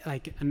 Because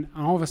like, and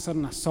all of a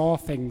sudden I saw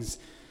things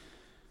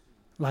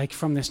like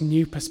from this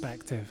new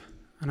perspective,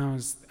 and I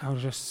was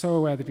just so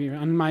aware of the beauty.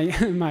 And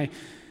I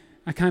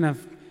kind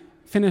of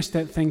finished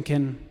it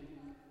thinking,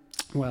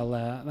 well,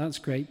 that's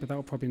great, but that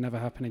will probably never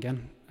happen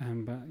again.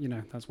 But you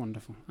know, that's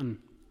wonderful. And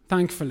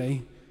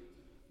thankfully,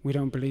 we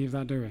don't believe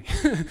that, do we?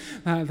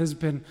 There's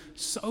been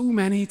so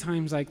many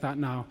times like that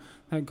now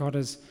that God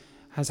has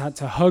had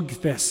to hug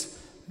this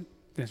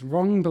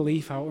wrong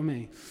belief out of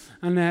me.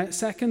 And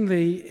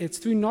secondly, it's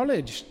through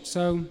knowledge.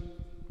 So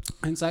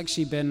It's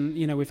actually been,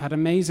 we've had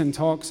amazing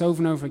talks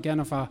over and over again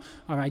of our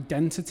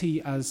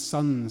identity as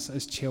sons,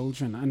 as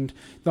children. And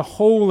the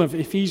whole of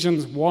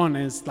Ephesians 1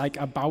 is like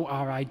about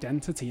our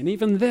identity. And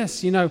even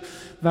this,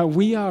 that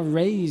we are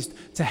raised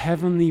to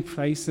heavenly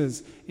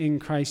places in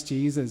Christ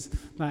Jesus,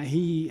 that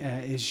he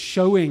is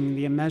showing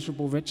the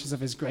immeasurable riches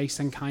of his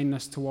grace and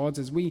kindness towards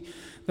us.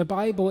 The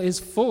Bible is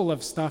full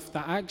of stuff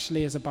that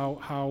actually is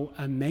about how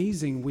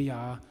amazing we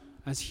are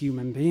as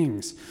human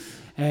beings.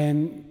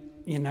 And,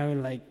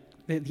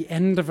 the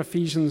end of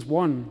Ephesians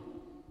 1,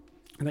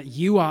 that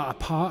you are a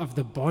part of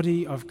the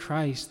body of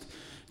Christ.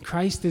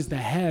 Christ is the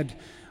head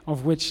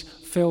of which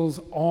fills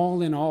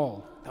all in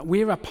all. That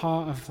we're a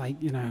part of,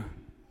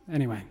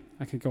 anyway,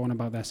 I could go on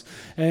about this.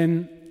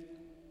 And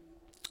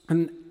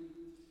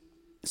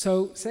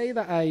so say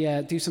that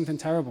I do something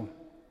terrible,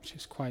 which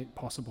is quite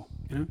possible,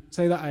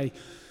 Say that I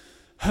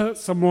hurt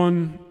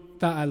someone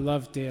that I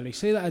love dearly.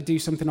 Say that I do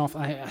something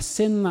a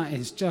sin that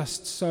is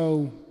just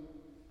so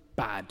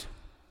bad.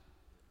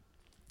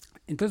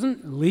 It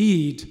doesn't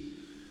lead,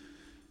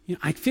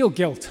 I feel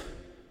guilt.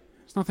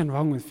 There's nothing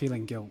wrong with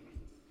feeling guilt.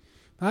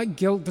 But that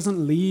guilt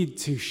doesn't lead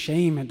to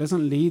shame. It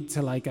doesn't lead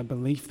to a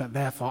belief that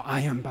therefore I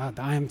am bad,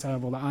 that I am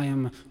terrible, that I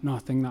am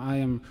nothing, that I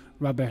am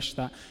rubbish,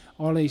 that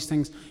all these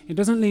things. It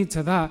doesn't lead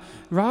to that.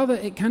 Rather,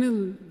 it kind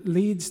of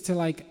leads to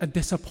a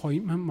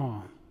disappointment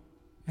more.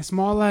 It's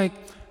more like,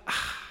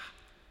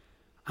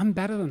 I'm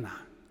better than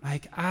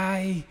that.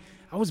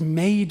 I was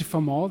made for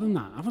more than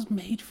that. I was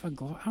made for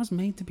glory. I was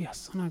made to be a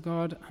son of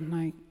God.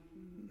 And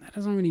that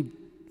doesn't really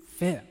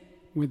fit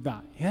with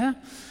that, yeah?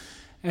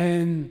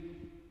 And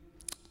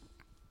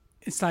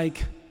it's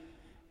like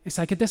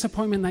a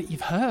disappointment that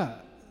you've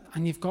hurt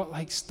and you've got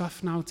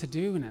stuff now to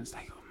do, and it's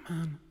oh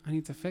man, I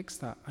need to fix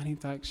that. I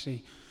need to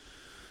actually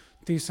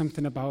do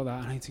something about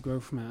that. I need to grow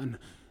from it.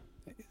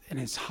 And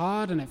it's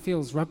hard and it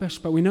feels rubbish,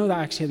 but we know that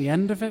actually at the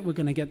end of it, we're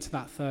going to get to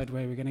that third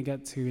way. We're going to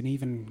get to an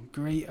even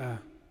greater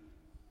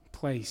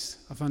place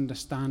of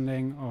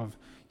understanding, of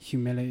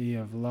humility,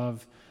 of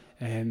love.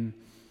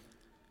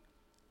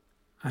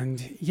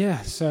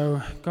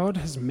 So God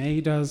has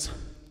made us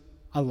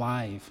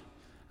alive.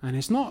 And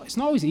it's not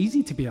always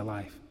easy to be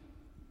alive.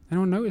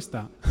 Anyone notice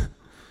that?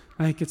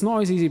 It's not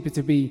always easy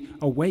to be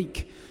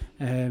awake,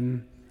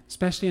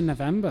 especially in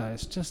November.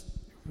 It's just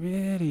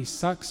really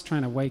sucks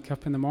trying to wake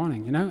up in the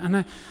morning,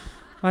 And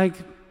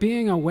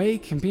being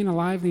awake and being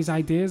alive, these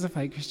ideas of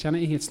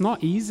Christianity, it's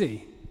not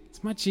easy.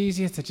 It's much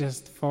easier to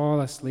just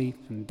fall asleep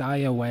and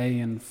die away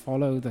and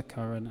follow the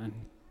current. And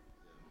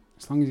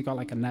as long as you've got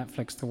a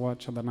Netflix to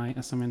watch all the night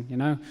or something,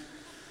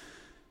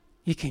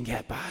 you can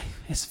get by.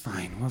 It's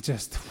fine. We'll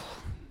just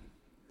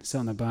sit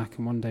on the back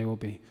and one day we'll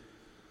be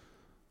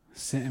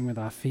sitting with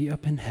our feet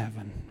up in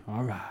heaven.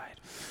 All right.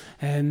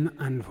 And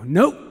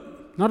nope,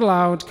 not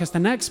allowed, because the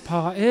next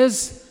part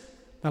is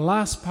the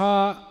last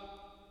part.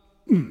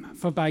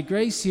 For by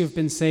grace you have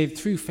been saved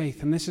through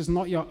faith, and this is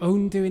not your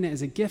own doing, it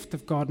is a gift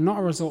of God, not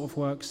a result of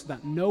works, so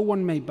that no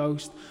one may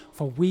boast.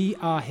 For we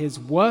are his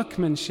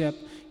workmanship,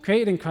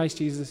 created in Christ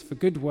Jesus for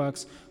good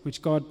works,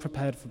 which God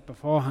prepared for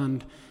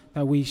beforehand,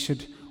 that we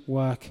should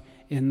work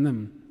in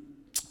them.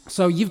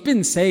 So you've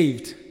been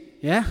saved,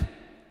 yeah?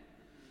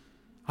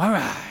 All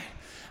right.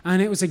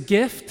 And it was a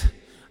gift,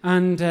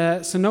 and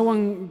so no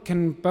one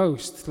can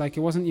boast, it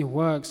wasn't your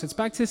works. It's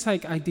back to this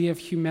idea of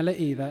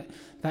humility that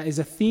is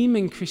a theme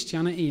in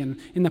Christianity, and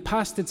in the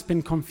past it's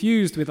been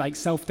confused with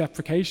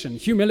self-deprecation.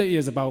 Humility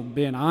is about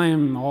being,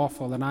 I'm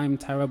awful and I'm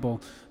terrible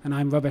and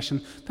I'm rubbish,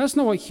 and that's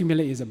not what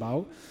humility is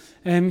about.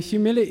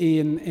 Humility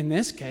in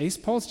this case,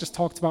 Paul's just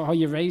talked about how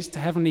you're raised to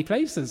heavenly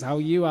places, how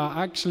you are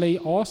actually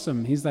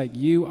awesome. He's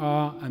you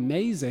are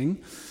amazing.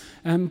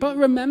 But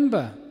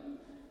remember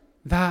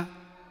that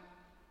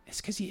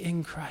it's because you're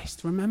in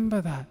Christ.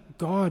 Remember that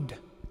God,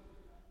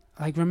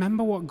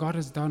 remember what God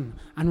has done,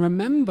 and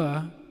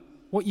remember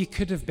what you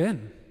could have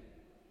been.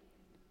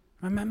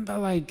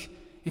 Remember,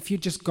 if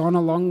you'd just gone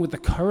along with the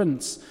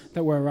currents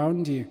that were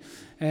around you.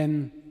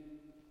 And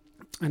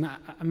I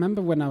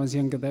remember when I was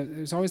younger, there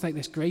was always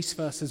this grace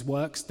versus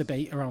works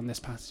debate around this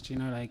passage,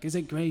 is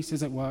it grace,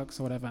 is it works,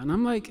 or whatever. And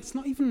I'm it's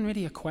not even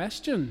really a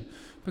question,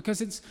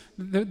 because it's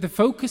the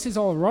focus is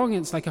all wrong.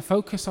 It's a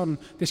focus on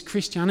this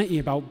Christianity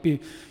about,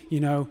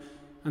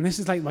 and this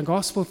is my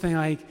gospel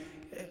thing,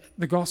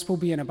 the gospel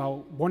being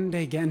about one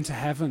day getting to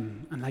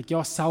heaven, and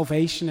your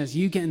salvation as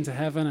you get into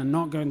heaven and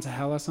not going to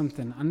hell or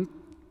something. And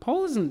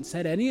Paul hasn't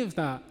said any of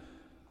that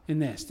in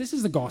this. This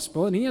is the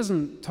gospel, and he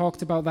hasn't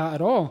talked about that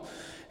at all,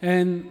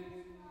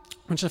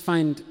 which I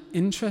find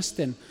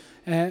interesting,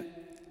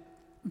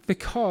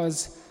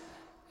 because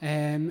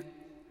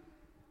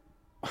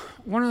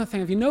one other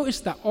thing, have you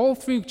noticed that all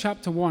through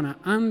chapter 1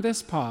 and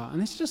this part,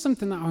 and it's just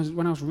something that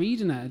when I was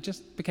reading it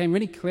just became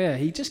really clear,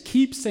 he just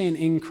keeps saying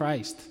in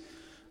Christ.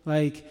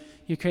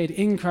 You're created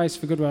in Christ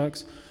for good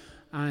works,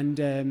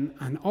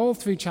 and all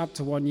through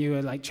chapter 1 you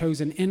are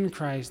chosen in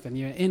Christ, and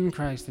you're in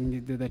Christ,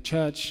 and the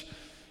church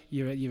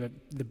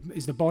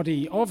is the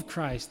body of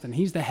Christ, and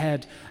he's the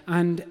head.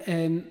 And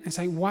it's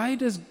why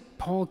does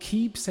Paul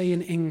keep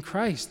saying in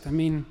Christ?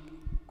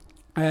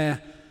 it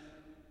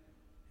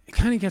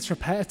kind of gets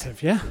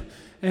repetitive, yeah?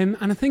 And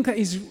I think that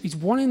he's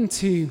wanting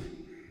to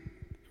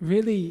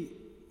really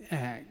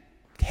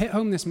hit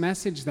home this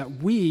message that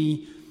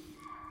we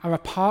are a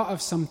part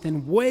of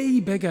something way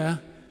bigger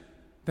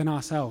than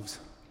ourselves.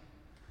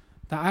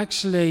 That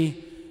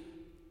actually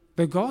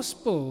the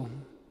gospel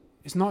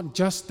is not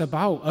just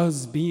about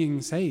us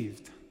being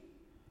saved.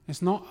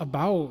 It's not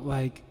about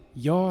like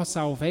your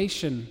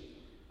salvation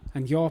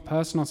and your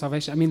personal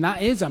salvation. I mean,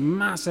 that is a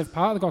massive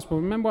part of the gospel.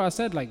 Remember what I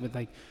said,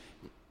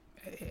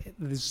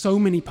 there's so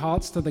many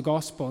parts to the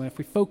gospel, and if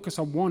we focus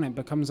on one, it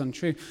becomes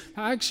untrue.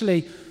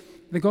 Actually,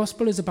 the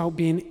gospel is about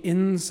being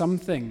in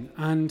something,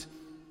 and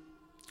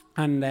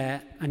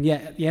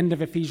yet at the end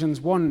of Ephesians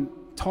 1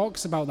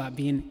 talks about that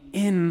being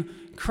in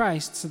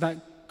Christ, so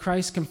that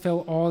Christ can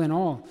fill all in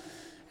all.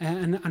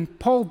 And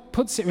Paul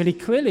puts it really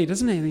clearly,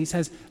 doesn't he? And he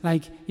says,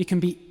 like, you can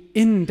be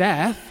in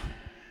death,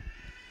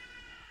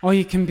 or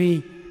you can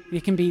be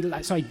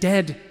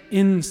dead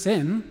in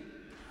sin,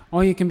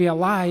 or you can be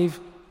alive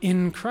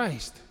in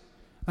Christ.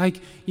 Like,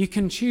 you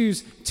can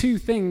choose two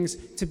things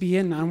to be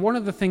in, and one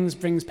of the things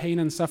brings pain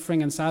and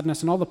suffering and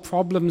sadness and all the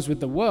problems with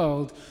the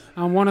world,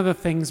 and one of the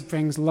things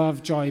brings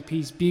love, joy,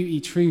 peace,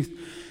 beauty, truth,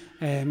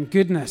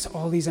 goodness,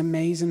 all these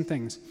amazing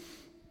things.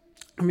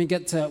 And we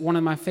get to one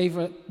of my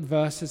favorite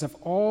verses of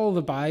all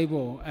the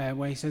Bible,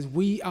 where he says,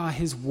 we are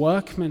his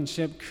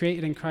workmanship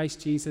created in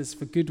Christ Jesus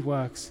for good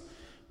works,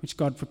 which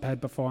God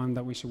prepared beforehand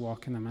that we should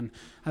walk in them.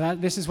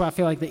 And this is where I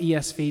feel like the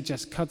ESV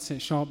just cuts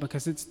it short,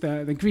 because it's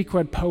the Greek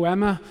word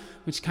poema,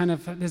 which kind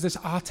of, there's this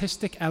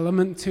artistic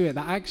element to it,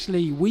 that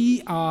actually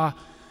we are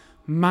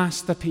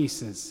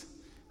masterpieces.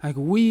 Like,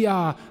 we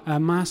are a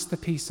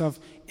masterpiece of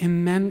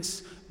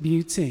immense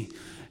beauty.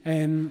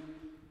 And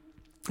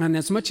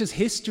as much as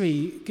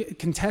history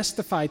can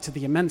testify to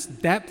the immense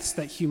depths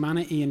that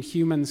humanity and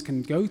humans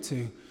can go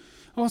to,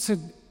 also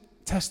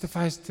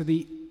testifies to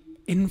the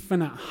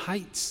infinite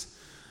heights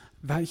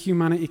that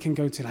humanity can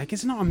go to. Like,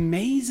 it's not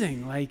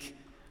amazing, like,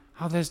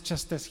 how there's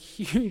just this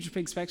huge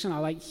big spectrum.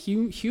 Like,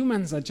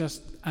 humans are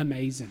just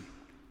amazing.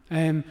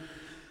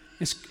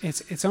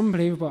 It's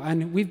unbelievable.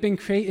 And we've been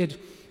created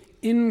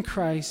in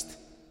Christ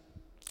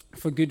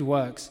for good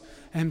works.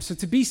 So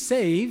to be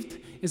saved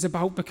is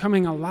about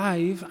becoming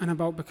alive and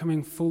about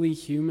becoming fully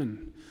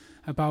human,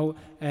 about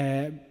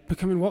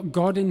becoming what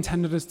God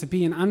intended us to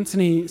be. And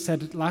Anthony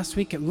said last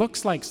week, it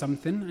looks like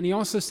something. And he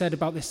also said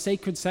about this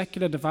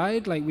sacred-secular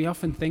divide, like, we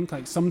often think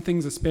like some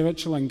things are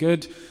spiritual and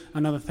good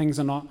and other things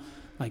are not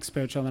like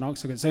spiritual and not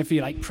so good. So if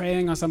you're like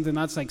praying or something,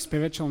 that's like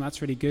spiritual and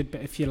that's really good.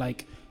 But if you're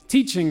like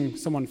teaching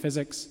someone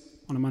physics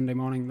on a Monday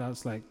morning,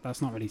 that's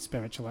not really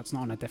spiritual. That's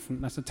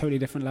a totally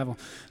different level.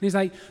 And he's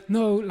like,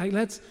 no, like,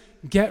 let's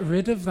get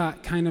rid of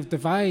that kind of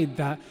divide,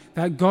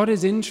 that God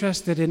is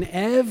interested in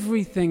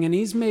everything, and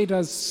he's made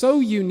us so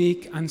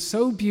unique and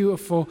so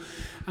beautiful,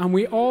 and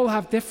we all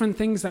have different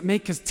things that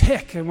make us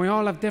tick, and we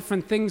all have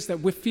different things that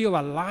we feel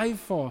alive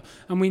for,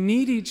 and we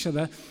need each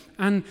other.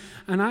 And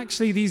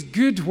actually these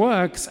good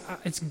works,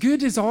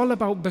 good is all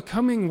about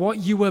becoming what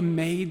you were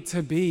made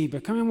to be,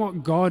 becoming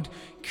what God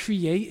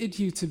created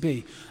you to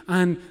be,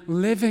 and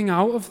living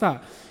out of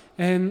that.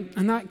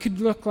 And that could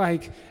look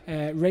like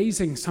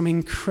raising some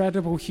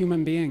incredible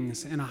human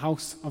beings in a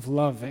house of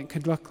love. It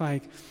could look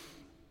like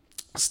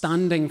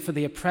standing for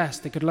the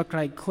oppressed. It could look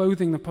like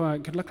clothing the poor.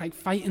 It could look like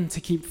fighting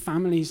to keep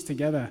families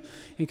together.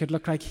 It could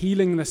look like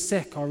healing the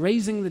sick, or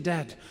raising the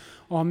dead,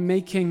 or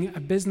making a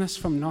business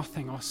from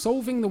nothing, or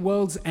solving the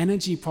world's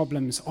energy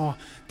problems, or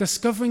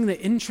discovering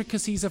the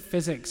intricacies of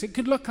physics. It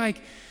could look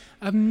like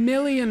a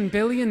million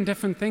billion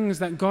different things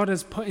that God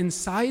has put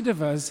inside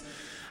of us.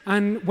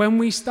 And when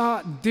we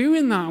start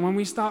doing that, when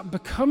we start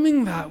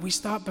becoming that, we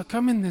start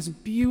becoming this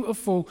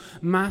beautiful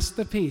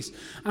masterpiece.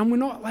 And we're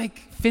not like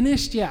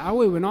finished yet, are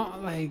we? We're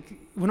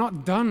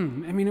not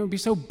done. I mean, it would be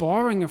so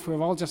boring if we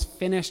were all just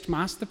finished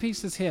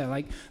masterpieces here.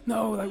 Like,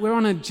 no, like, we're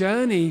on a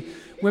journey.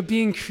 We're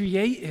being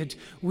created.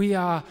 We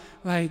are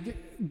like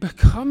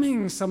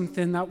becoming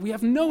something that we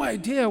have no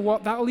idea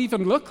what that'll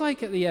even look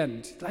like at the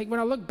end. Like, when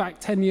I look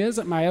back 10 years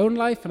at my own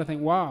life and I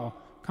think, wow,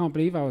 can't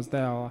believe I was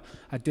there, or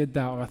I did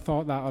that, or I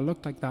thought that, or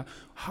looked like that.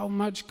 How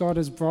much God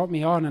has brought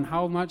me on, and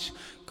how much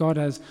God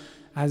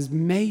has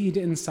made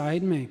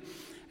inside me.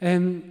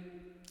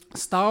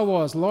 Star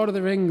Wars, Lord of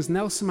the Rings,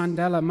 Nelson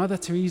Mandela, Mother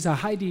Teresa,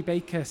 Heidi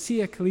Baker,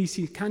 Sia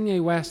Khaleesi,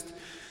 Kanye West.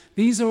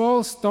 These are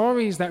all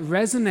stories that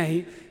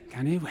resonate,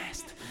 Kanye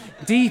West,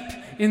 deep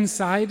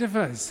inside of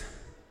us.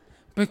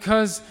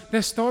 Because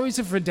they're stories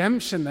of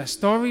redemption. They're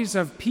stories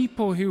of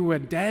people who were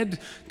dead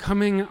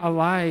coming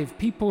alive,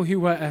 people who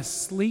were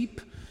asleep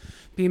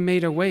being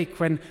made awake.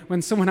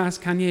 When someone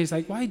asked Kanye, he's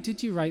like, why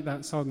did you write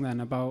that song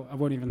then about, I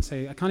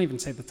can't even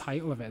say the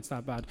title of it, it's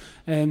that bad.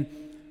 And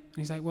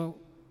he's like, well,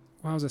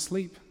 I was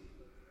asleep,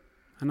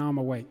 and now I'm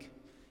awake.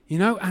 You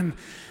know,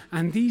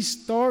 and these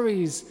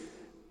stories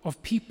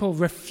of people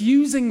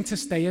refusing to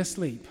stay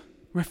asleep,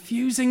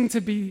 refusing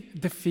to be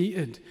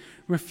defeated,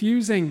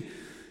 refusing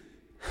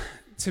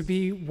to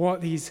be what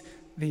these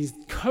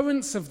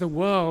currents of the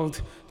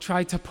world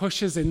try to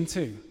push us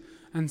into.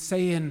 and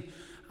saying,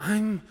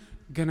 I'm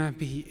going to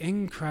be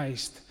in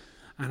Christ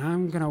and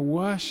I'm going to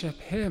worship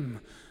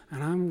him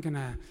and I'm going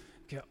to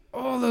get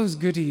all those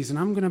goodies and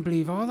I'm going to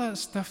believe all that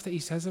stuff that he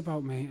says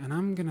about me and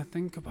I'm going to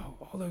think about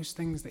all those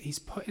things that he's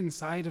put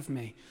inside of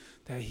me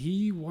that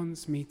he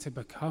wants me to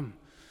become.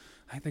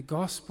 Like the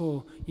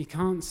gospel, you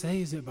can't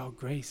say, is it about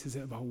grace? Is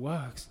it about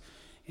works?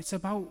 It's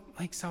about,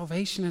 like,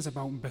 salvation is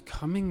about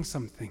becoming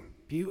something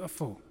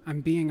beautiful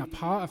and being a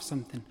part of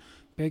something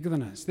bigger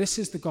than us. This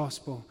is the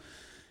gospel.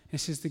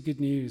 This is the good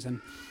news.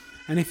 And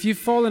if you've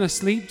fallen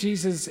asleep,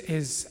 Jesus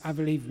is, I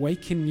believe,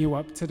 waking you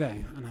up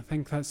today. And I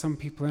think that some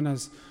people in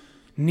us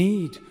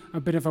need a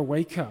bit of a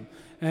wake up.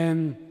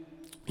 You're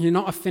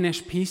not a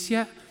finished piece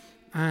yet,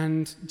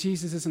 and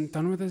Jesus isn't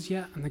done with us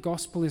yet. And the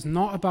gospel is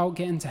not about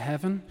getting to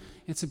heaven.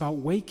 It's about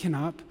waking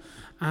up,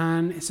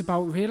 and it's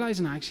about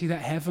realizing actually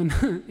that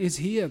heaven is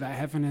here, that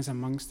heaven is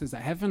amongst us,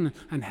 that heaven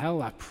and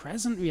hell are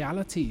present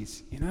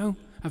realities. You know,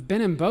 I've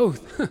been in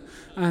both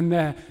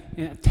and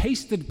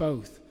tasted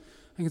both.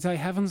 I can tell you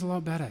heaven's a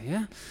lot better,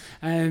 yeah?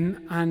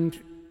 And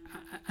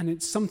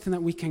it's something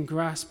that we can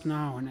grasp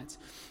now, and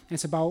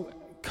it's about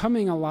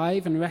coming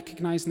alive and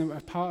recognizing that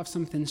we're part of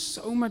something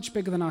so much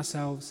bigger than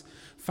ourselves,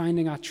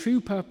 finding our true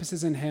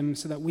purposes in him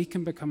so that we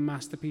can become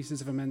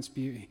masterpieces of immense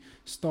beauty,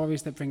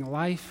 stories that bring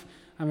life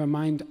and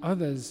remind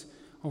others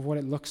of what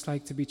it looks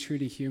like to be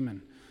truly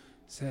human.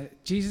 So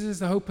Jesus is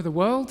the hope of the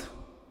world.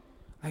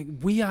 Like,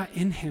 we are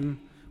in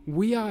him,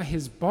 we are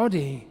his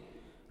body,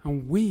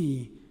 and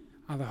we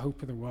are the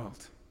hope of the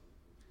world.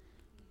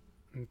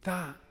 And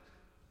that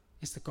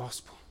is the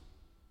gospel.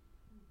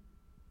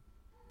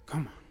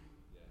 Come on.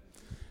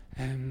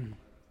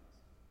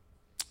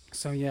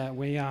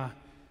 We are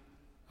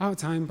out of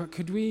time, but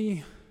could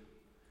we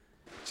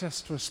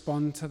just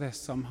respond to this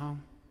somehow?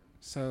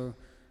 So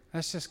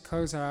let's just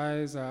close our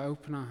eyes or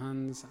open our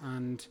hands,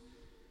 and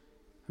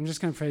I'm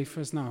just going to pray for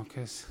us now,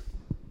 because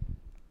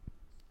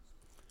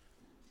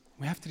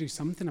we have to do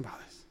something about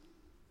this.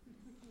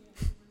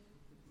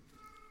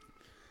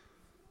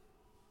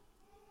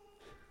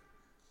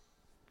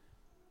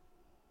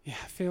 Yeah,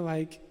 I feel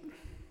like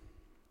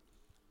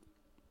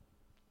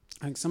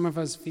some of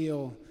us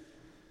feel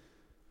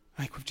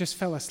like we've just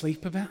fell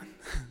asleep a bit.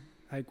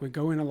 Like we're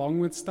going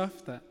along with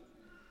stuff that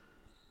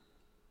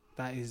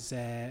is,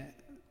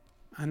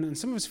 and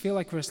some of us feel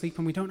like we're asleep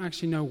and we don't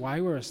actually know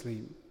why we're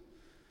asleep.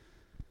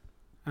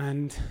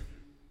 And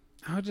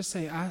I would just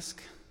say,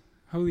 ask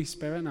Holy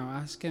Spirit now,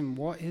 ask him,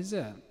 what is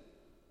it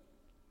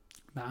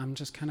that I'm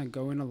just kind of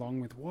going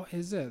along with? What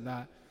is it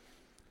that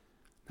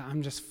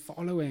I'm just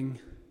following?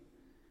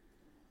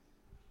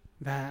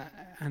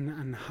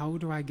 And how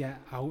do I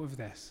get out of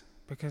this?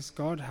 Because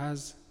God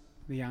has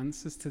the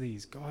answers to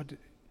these. God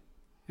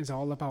is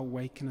all about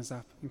waking us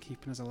up and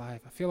keeping us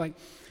alive. I feel like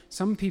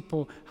some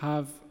people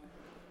have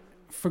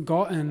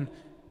forgotten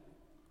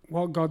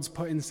what God's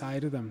put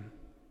inside of them.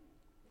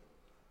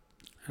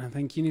 And I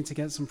think you need to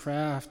get some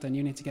prayer after, and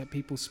you need to get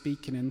people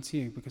speaking into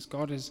you, because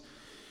God is,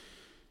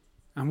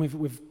 and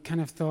we've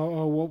kind of thought,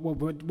 oh,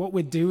 what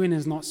we're doing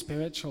is not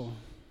spiritual,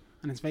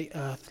 and it's very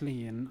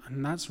earthly,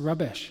 and that's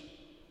rubbish.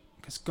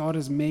 Because God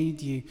has made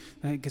you,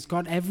 because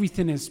God,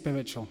 everything is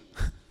spiritual.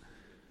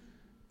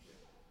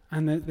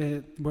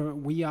 And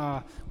we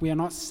are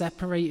not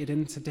separated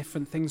into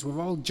different things.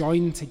 We're all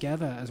joined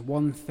together as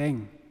one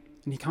thing.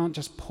 And you can't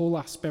just pull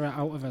our spirit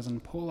out of us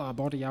and pull our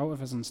body out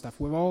of us and stuff.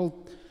 We're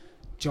all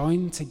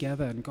joined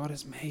together, and God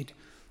has made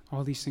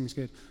all these things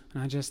good.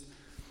 And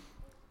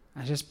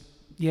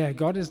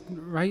God is,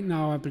 right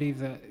now I believe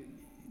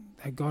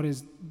that God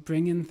is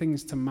bringing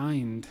things to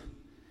mind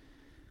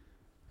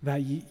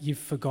that you've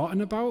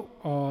forgotten about,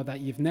 or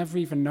that you've never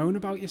even known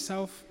about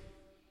yourself,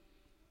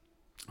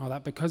 or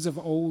that because of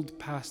old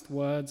past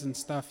words and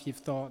stuff, you've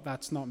thought,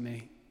 that's not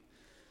me.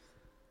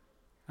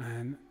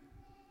 And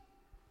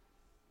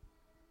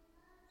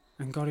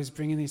God is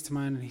bringing these to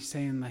mind, and he's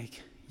saying,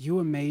 like, you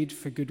were made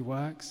for good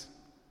works.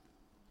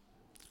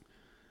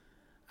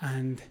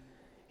 And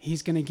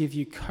he's going to give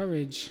you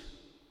courage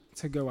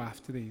to go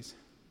after these.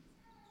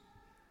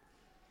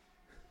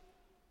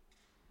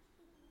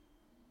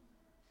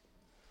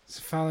 So,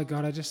 Father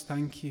God, I just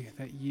thank you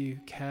that you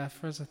care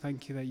for us. I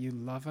thank you that you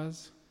love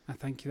us. I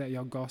thank you that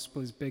your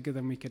gospel is bigger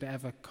than we could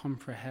ever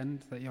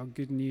comprehend, that your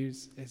good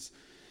news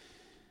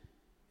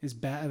is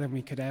better than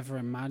we could ever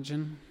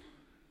imagine.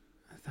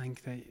 I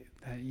thank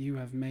that you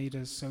have made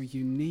us so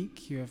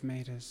unique. You have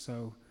made us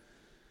so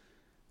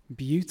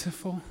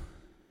beautiful.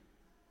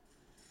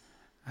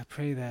 I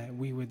pray that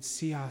we would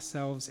see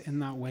ourselves in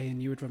that way,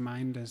 and you would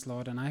remind us,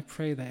 Lord. And I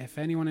pray that if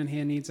anyone in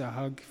here needs a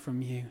hug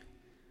from you,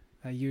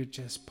 that you would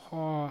just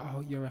pour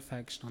out your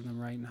affection on them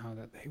right now,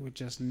 that they would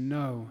just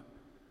know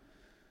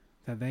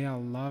that they are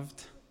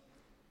loved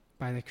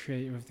by the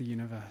creator of the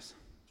universe.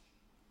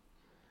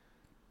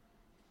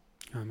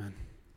 Amen.